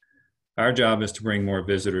Chattanooga. Our job is to bring more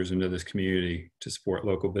visitors into this community to support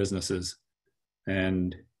local businesses.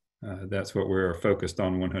 And that's what we're focused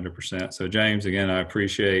on 100%. So James, again, I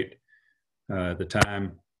appreciate the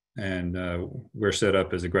time. And we're set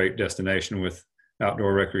up as a great destination with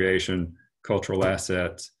outdoor recreation, cultural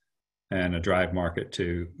assets, and a drive market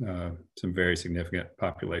to some very significant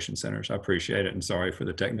population centers. I appreciate it, and sorry for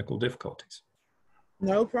the technical difficulties.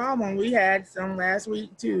 No problem. We had some last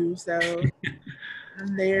week too, so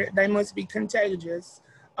they must be contagious.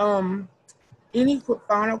 Any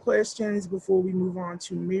final questions before we move on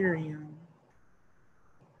to Miriam?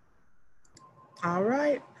 All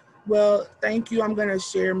right. Well, thank you. I'm going to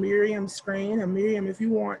share Miriam's screen. And Miriam, if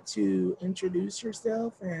you want to introduce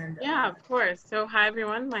yourself. And yeah, of course. So hi,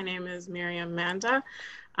 everyone. My name is Miriam Manda.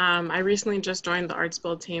 I recently just joined the Arts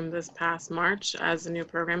Build team this past March as a new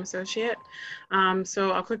program associate.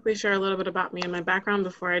 So I'll quickly share a little bit about me and my background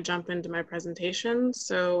before I jump into my presentation.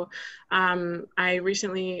 So I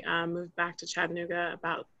recently moved back to Chattanooga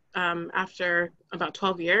after about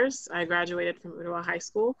 12 years. I graduated from Ottawa High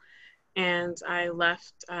School. And I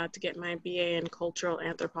left to get my BA in Cultural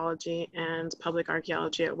Anthropology and Public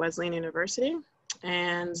Archaeology at Wesleyan University.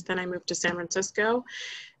 And then I moved to San Francisco,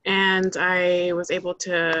 and I was able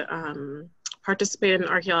to participate in an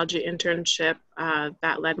archaeology internship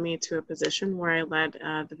that led me to a position where I led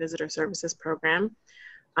the Visitor Services Program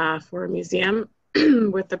for a museum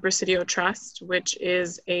with the Presidio Trust, which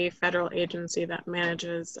is a federal agency that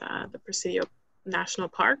manages the Presidio National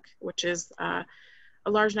Park, which is a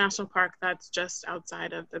large national park that's just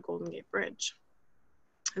outside of the Golden Gate Bridge.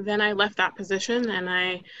 Then I left that position, and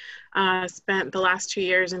I spent the last 2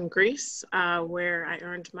 years in Greece, where I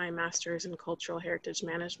earned my master's in cultural heritage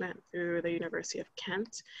management through the University of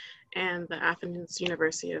Kent. and the Athens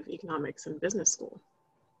University of Economics and Business School.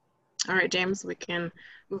 All right, James, we can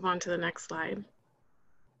move on to the next slide.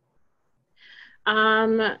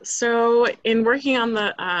 So in working on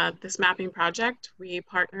this mapping project, we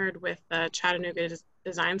partnered with the Chattanooga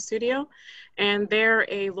Design Studio, and they're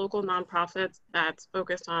a local nonprofit that's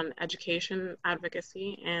focused on education,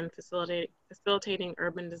 advocacy, and facilitating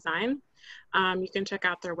urban design. You can check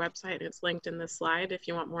out their website. It's linked in this slide if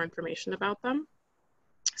you want more information about them.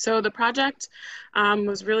 So the project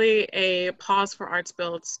was really a pause for Arts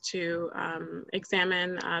Builds to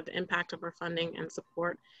examine the impact of our funding and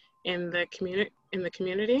support in the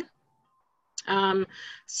community.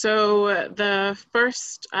 So the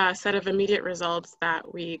first set of immediate results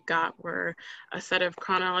that we got were a set of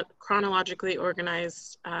chronologically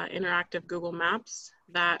organized interactive Google Maps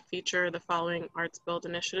that feature the following Arts Build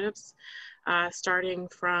initiatives, starting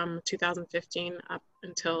from 2015 up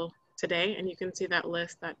until today, and you can see that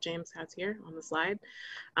list that James has here on the slide.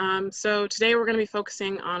 So today we're going to be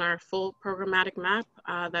focusing on our full programmatic map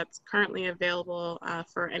that's currently available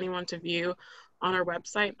for anyone to view on our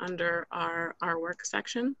website under our work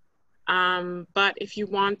section. But if you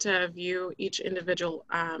want to view each individual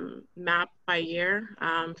map by year,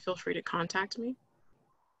 feel free to contact me.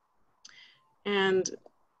 And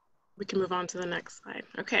we can move on to the next slide.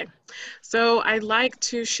 Okay, so I'd like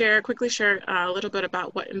to quickly share a little bit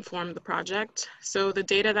about what informed the project. So the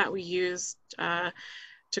data that we used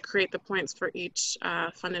to create the points for each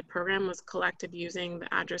funded program was collected using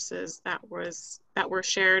the addresses that were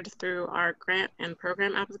shared through our grant and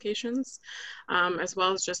program applications, as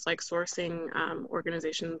well as just like sourcing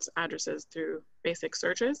organizations' addresses through basic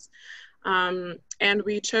searches. And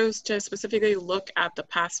we chose to specifically look at the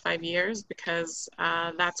past 5 years because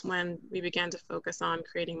that's when we began to focus on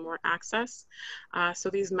creating more access. So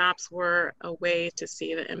these maps were a way to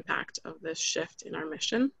see the impact of this shift in our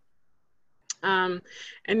mission. And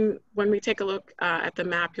when we take a look at the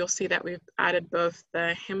map, you'll see that we've added both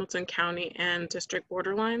the Hamilton County and district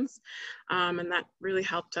borderlines, and that really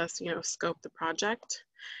helped us, scope the project.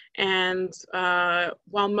 And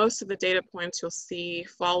while most of the data points you'll see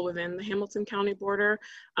fall within the Hamilton County border,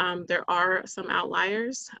 there are some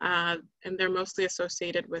outliers, and they're mostly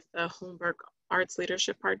associated with the Holmberg Arts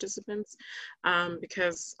Leadership participants,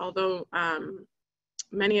 because although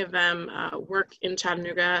many of them work in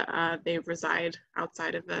Chattanooga, they reside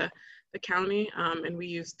outside of the county, and we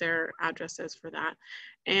use their addresses for that.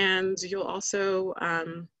 And you'll also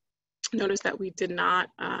notice that we did not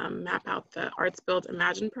map out the Arts Build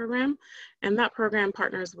Imagine program, and that program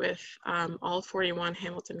partners with all 41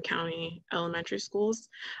 Hamilton County elementary schools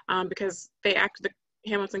because the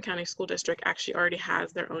Hamilton County School District actually already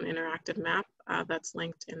has their own interactive map that's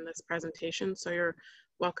linked in this presentation, so you're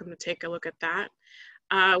welcome to take a look at that.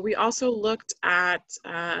 We also looked at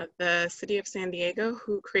the City of San Diego,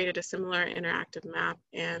 who created a similar interactive map,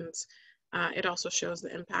 and it also shows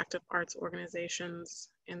the impact of arts organizations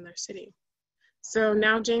in their city. So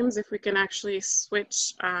now, James, if we can actually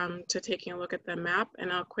switch to taking a look at the map,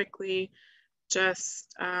 and I'll quickly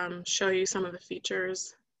just show you some of the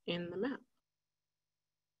features in the map.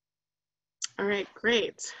 All right,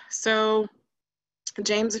 great. So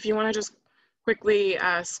James, if you want to just quickly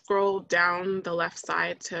scroll down the left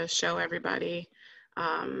side to show everybody.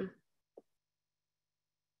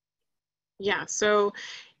 Yeah, so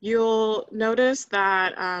you'll notice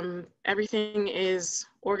that everything is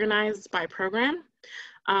organized by program,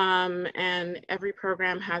 and every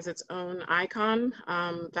program has its own icon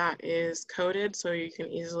that is coded so you can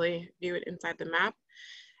easily view it inside the map.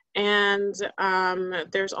 And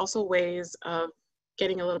there's also ways of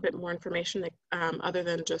getting a little bit more information other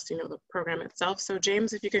than just, the program itself. So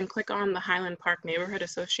James, if you can click on the Highland Park Neighborhood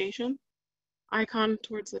Association icon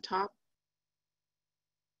towards the top.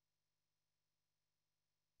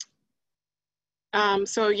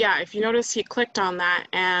 So yeah, if you notice, he clicked on that,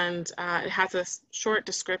 and it has a short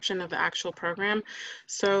description of the actual program.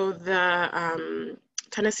 So the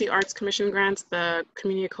Tennessee Arts Commission grants, the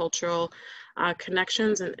Community Cultural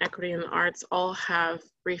Connections, and Equity in the Arts all have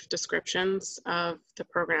brief descriptions of the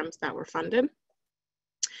programs that were funded.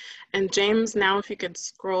 And James, now if you could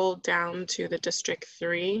scroll down to the District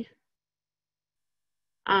 3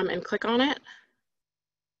 and click on it.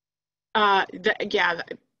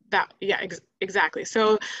 Exactly.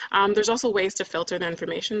 So there's also ways to filter the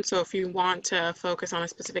information. So if you want to focus on a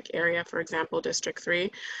specific area, for example, District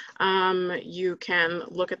 3, you can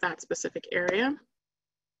look at that specific area.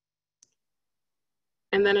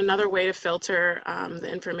 And then another way to filter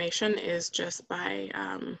the information is just by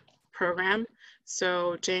program.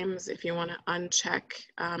 So James, if you want to uncheck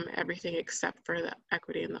everything except for the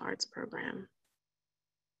Equity in the Arts program.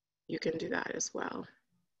 you can do that as well.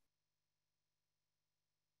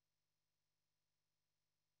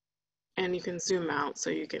 And you can zoom out so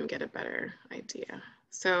you can get a better idea.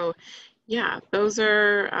 So yeah, those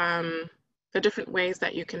are the different ways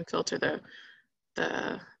that you can filter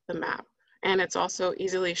the map. And it's also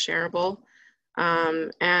easily shareable.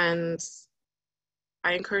 And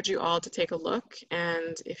I encourage you all to take a look.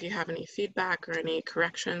 And if you have any feedback or any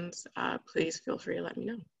corrections, please feel free to let me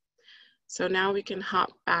know. So now we can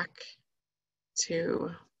hop back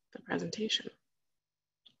to the presentation.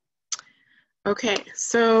 Okay,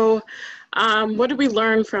 so what did we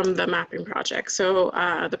learn from the mapping project? So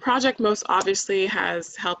the project most obviously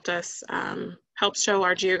has helped us help show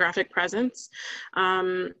our geographic presence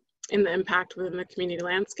in the impact within the community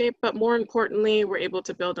landscape, but more importantly, we're able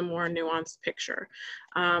to build a more nuanced picture.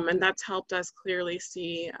 And that's helped us clearly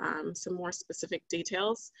see some more specific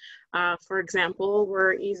details. For example,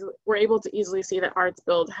 we're able to easily see that Arts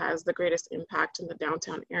Build has the greatest impact in the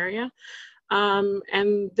downtown area.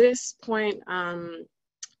 And this point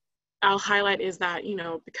I'll highlight is that, you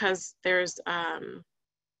know, because there's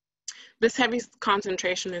this heavy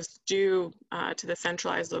concentration is due to the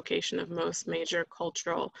centralized location of most major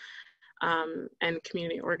cultural and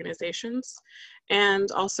community organizations.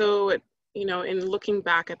 And also, you know, in looking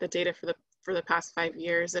back at the data for the past 5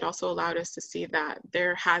 years, it also allowed us to see that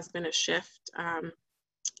there has been a shift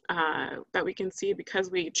that we can see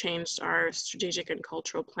because we changed our strategic and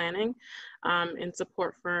cultural planning in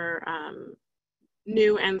support for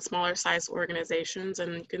new and smaller size organizations.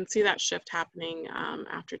 And you can see that shift happening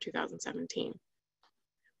after 2017.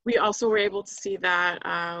 We also were able to see that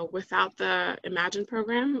without the Imagine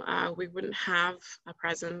program, we wouldn't have a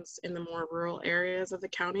presence in the more rural areas of the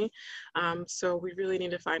county. So we really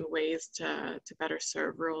need to find ways to better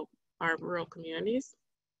serve our rural communities.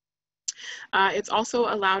 It's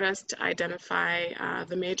also allowed us to identify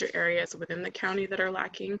the major areas within the county that are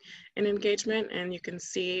lacking in engagement. And you can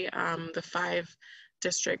see the 5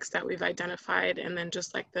 districts that we've identified, and then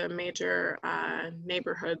just like the major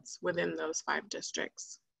neighborhoods within those 5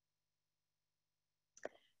 districts.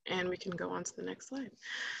 And we can go on to the next slide.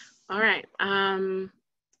 All right.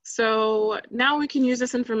 So now we can use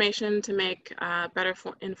this information to make better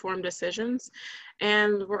informed decisions.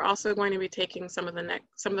 And we're also going to be taking some of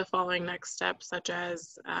the following next steps, such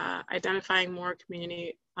as identifying more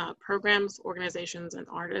community programs, organizations, and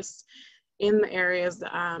artists in the areas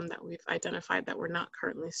that we've identified that we're not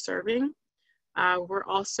currently serving. We're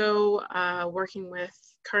also working with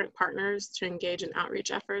current partners to engage in outreach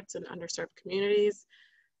efforts in underserved communities,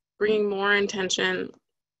 bringing more intention,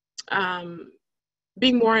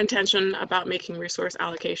 being more intention about making resource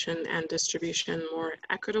allocation and distribution more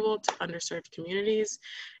equitable to underserved communities,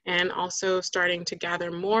 and also starting to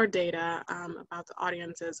gather more data about the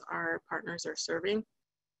audiences our partners are serving.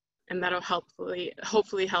 And that'll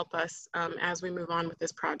hopefully help us as we move on with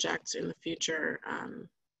this project in the future,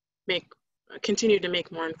 continue to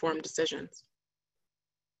make more informed decisions.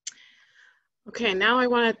 Okay, now I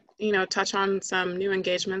want to touch on some new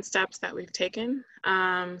engagement steps that we've taken.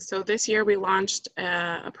 So this year we launched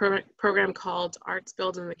a program called Arts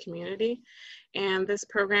Build in the Community. And this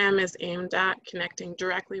program is aimed at connecting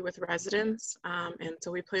directly with residents. And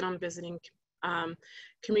so we plan on visiting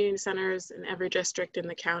community centers in every district in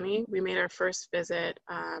the county. We made our first visit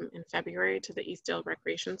in February to the Eastdale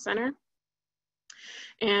Recreation Center.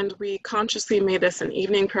 And we consciously made this an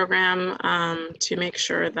evening program to make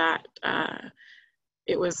sure that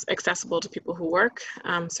it was accessible to people who work.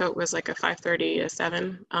 So it was like a 5:30 to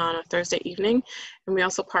 7 on a Thursday evening. And we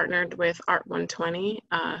also partnered with Art 120,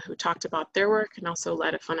 who talked about their work and also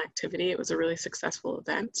led a fun activity. It was a really successful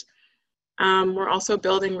event. We're also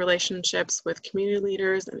building relationships with community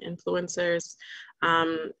leaders and influencers,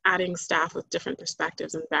 adding staff with different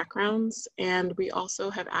perspectives and backgrounds. And we also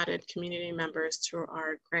have added community members to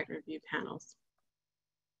our grant review panels.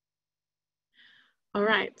 All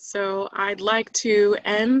right, so I'd like to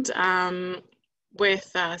end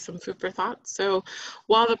with some food for thought. So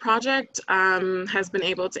while the project has been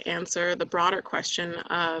able to answer the broader question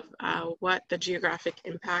of what the geographic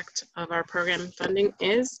impact of our program funding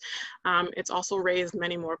is, it's also raised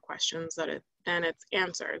many more questions than it's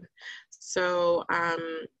answered. So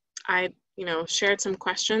I shared some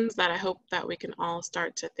questions that I hope that we can all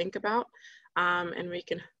start to think about,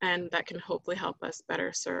 and that can hopefully help us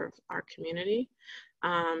better serve our community.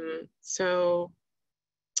 So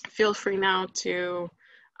feel free now to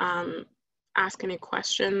ask any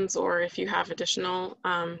questions, or if you have additional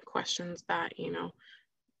questions that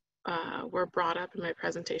were brought up in my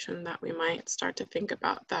presentation that we might start to think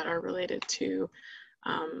about that are related to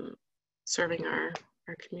serving our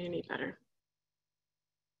community better.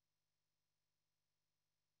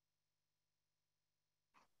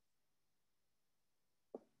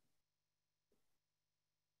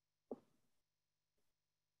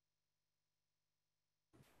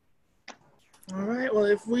 All right. Well,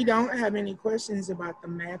 if we don't have any questions about the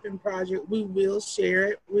mapping project, we will share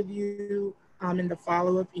it with you in the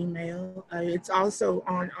follow-up email. It's also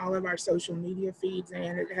on all of our social media feeds,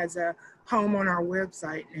 and it has a home on our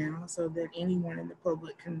website now, so that anyone in the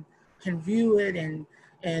public can view it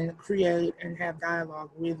and create and have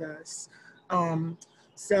dialogue with us.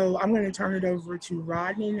 So I'm going to turn it over to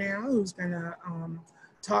Rodney now, who's going to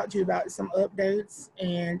talk to you about some updates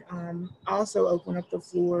and also open up the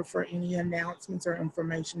floor for any announcements or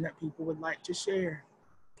information that people would like to share.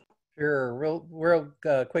 Sure, real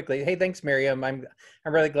quickly. Hey, thanks, Miriam. I'm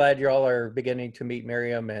really glad you all are beginning to meet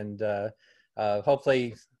Miriam, and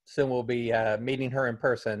hopefully soon we'll be meeting her in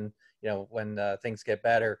person. You know, when things get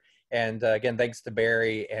better. And again, thanks to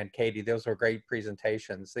Barry and Katie. Those were great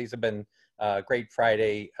presentations. These have been great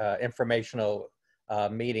Friday informational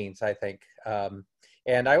meetings, I think.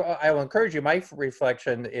 And I will encourage you, my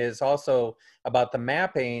reflection is also about the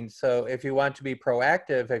mapping. So if you want to be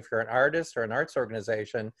proactive, if you're an artist or an arts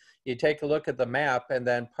organization, you take a look at the map and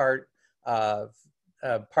then partner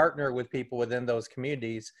with people within those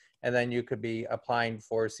communities, and then you could be applying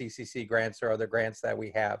for CCC grants or other grants that we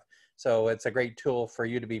have. So it's a great tool for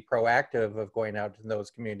you to be proactive of going out to those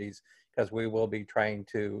communities, because we will be trying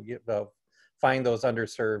to find those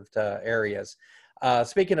underserved areas.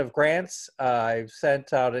 Speaking of grants, I've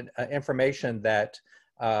sent out information that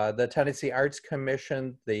the Tennessee Arts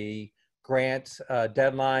Commission, the grant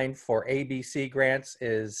deadline for ABC grants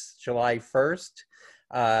is July 1st.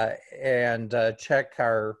 And check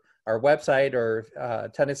our website or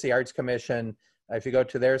Tennessee Arts Commission. If you go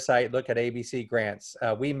to their site, look at ABC grants.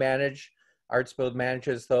 Arts Build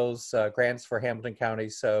manages those grants for Hamilton County.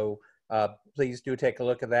 So please do take a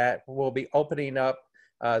look at that. We'll be opening up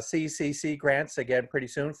CCC grants again pretty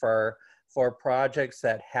soon for projects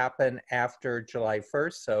that happen after July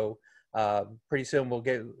 1st. So pretty soon we'll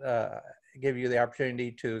give you the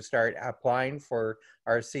opportunity to start applying for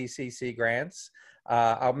our CCC grants.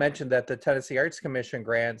 I'll mention that the Tennessee Arts Commission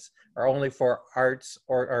grants are only for arts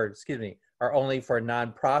are only for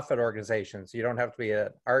nonprofit organizations. You don't have to be an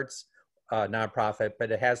arts nonprofit,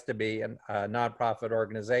 but it has to be a nonprofit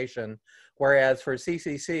organization. Whereas for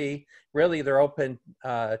CCC, really they're open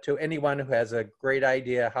to anyone who has a great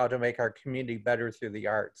idea how to make our community better through the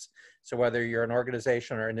arts. So whether you're an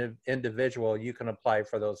organization or an individual, you can apply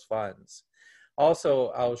for those funds. Also,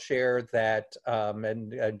 I'll share that,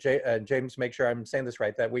 James, make sure I'm saying this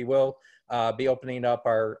right, that we will be opening up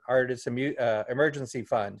our Artist Emergency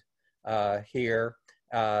Fund here.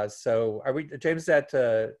 So are we, James,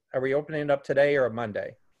 are we opening it up today or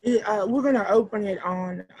Monday? Yeah, we're going to open it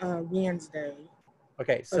on Wednesday.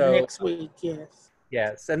 Okay, so next week, yes.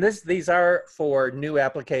 Yes, and these are for new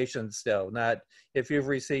applications still, not if you've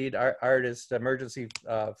received artist emergency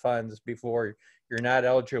funds before, you're not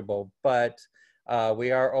eligible, but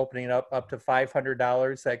we are opening up to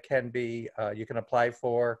 $500 that can be, you can apply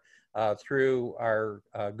for through our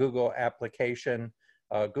Google application,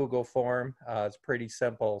 Google form. It's pretty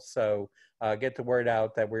simple. So get the word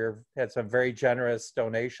out that we've had some very generous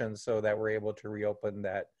donations so that we're able to reopen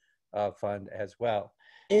that fund as well.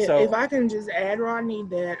 If I can just add, Rodney,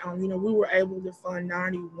 that we were able to fund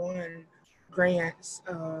 91 grants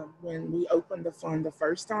when we opened the fund the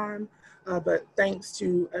first time, but thanks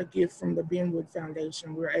to a gift from the Benwood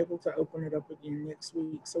Foundation, we're able to open it up again next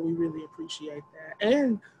week. So we really appreciate that,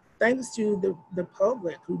 and thanks to the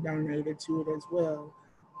public who donated to it as well.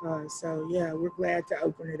 So yeah, we're glad to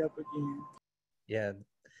open it up again. Yeah.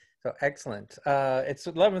 So excellent. It's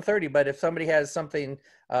 11:30, but if somebody has something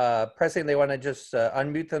pressing, they want to just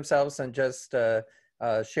unmute themselves and just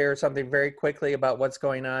share something very quickly about what's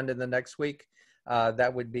going on in the next week,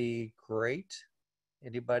 that would be great.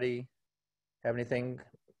 Anybody have anything?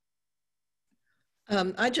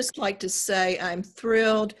 I'd just like to say I'm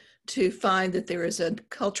thrilled to find that there is a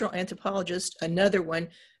cultural anthropologist, another one,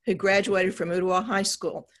 who graduated from Ottawa High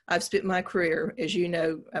School. I've spent my career, as you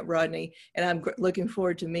know, Rodney, and I'm looking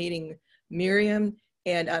forward to meeting Miriam,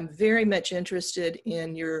 and I'm very much interested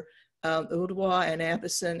in your Ottawa and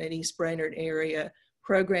Appleton and East Brainerd area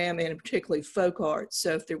program, and particularly folk arts.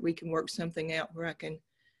 So if we can work something out where I can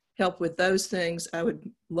help with those things, I would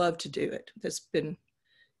love to do it.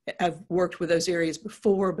 I've worked with those areas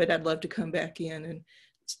before, but I'd love to come back in and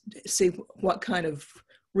see what kind of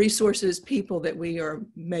resources, people that we are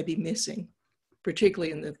maybe missing,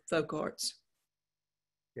 particularly in the folk arts.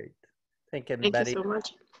 Great. Thank you, Betty. Thank you so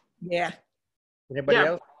much. Yeah. Anybody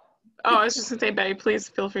else? Oh, I was just gonna say, Betty, please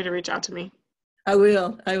feel free to reach out to me. I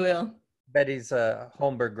will. Betty's a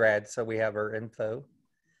Holmberg grad, so we have her info.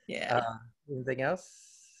 Yeah. Anything else?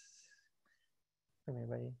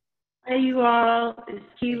 Anybody? Hey, you all. It's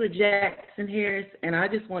Kiva Jackson Harris, and I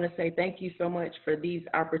just want to say thank you so much for these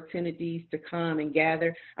opportunities to come and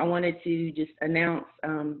gather. I wanted to just announce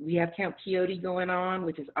we have Camp Coyote going on,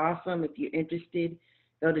 which is awesome. If you're interested,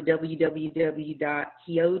 go to www.coyote,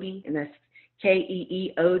 and that's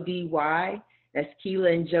Keeody. That's Keela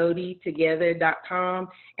and Jody together.com.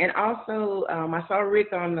 And also, I saw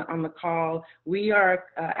Rick on the call. We are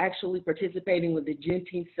actually participating with the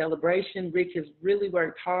Juneteenth celebration. Rick has really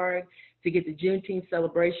worked hard to get the Juneteenth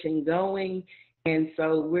celebration going. And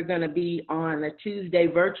so we're going to be on a Tuesday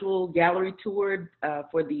virtual gallery tour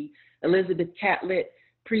for the Elizabeth Catlett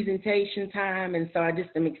presentation time. And so I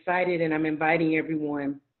just am excited, and I'm inviting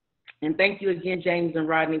everyone. And thank you again, James and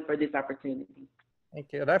Rodney, for this opportunity.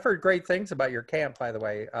 Thank you. And I've heard great things about your camp, by the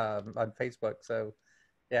way, on Facebook. So,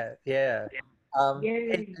 yeah. Hey,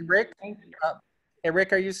 Rick, hey,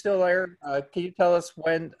 Rick, are you still there? Can you tell us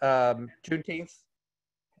when Juneteenth?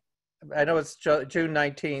 I know it's June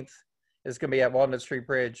 19th is going to be at Walnut Street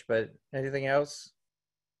Bridge, but anything else?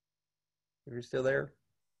 If you're still there?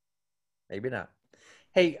 Maybe not.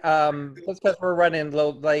 Hey, just because we're running a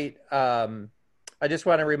little late, I just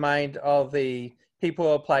want to remind all the people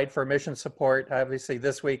who applied for mission support. Obviously,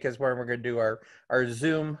 this week is when we're going to do our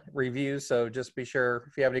Zoom review. So just be sure,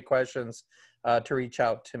 if you have any questions, to reach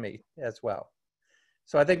out to me as well.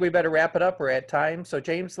 So I think we better wrap it up. We're at time. So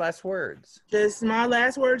James, last words. Just my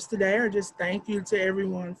last words today are just thank you to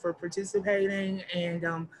everyone for participating,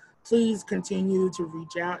 and please continue to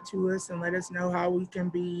reach out to us and let us know how we can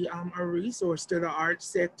be a resource to the arts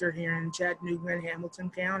sector here in Chattanooga and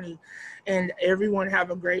Hamilton County. And everyone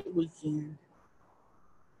have a great weekend.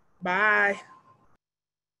 Bye.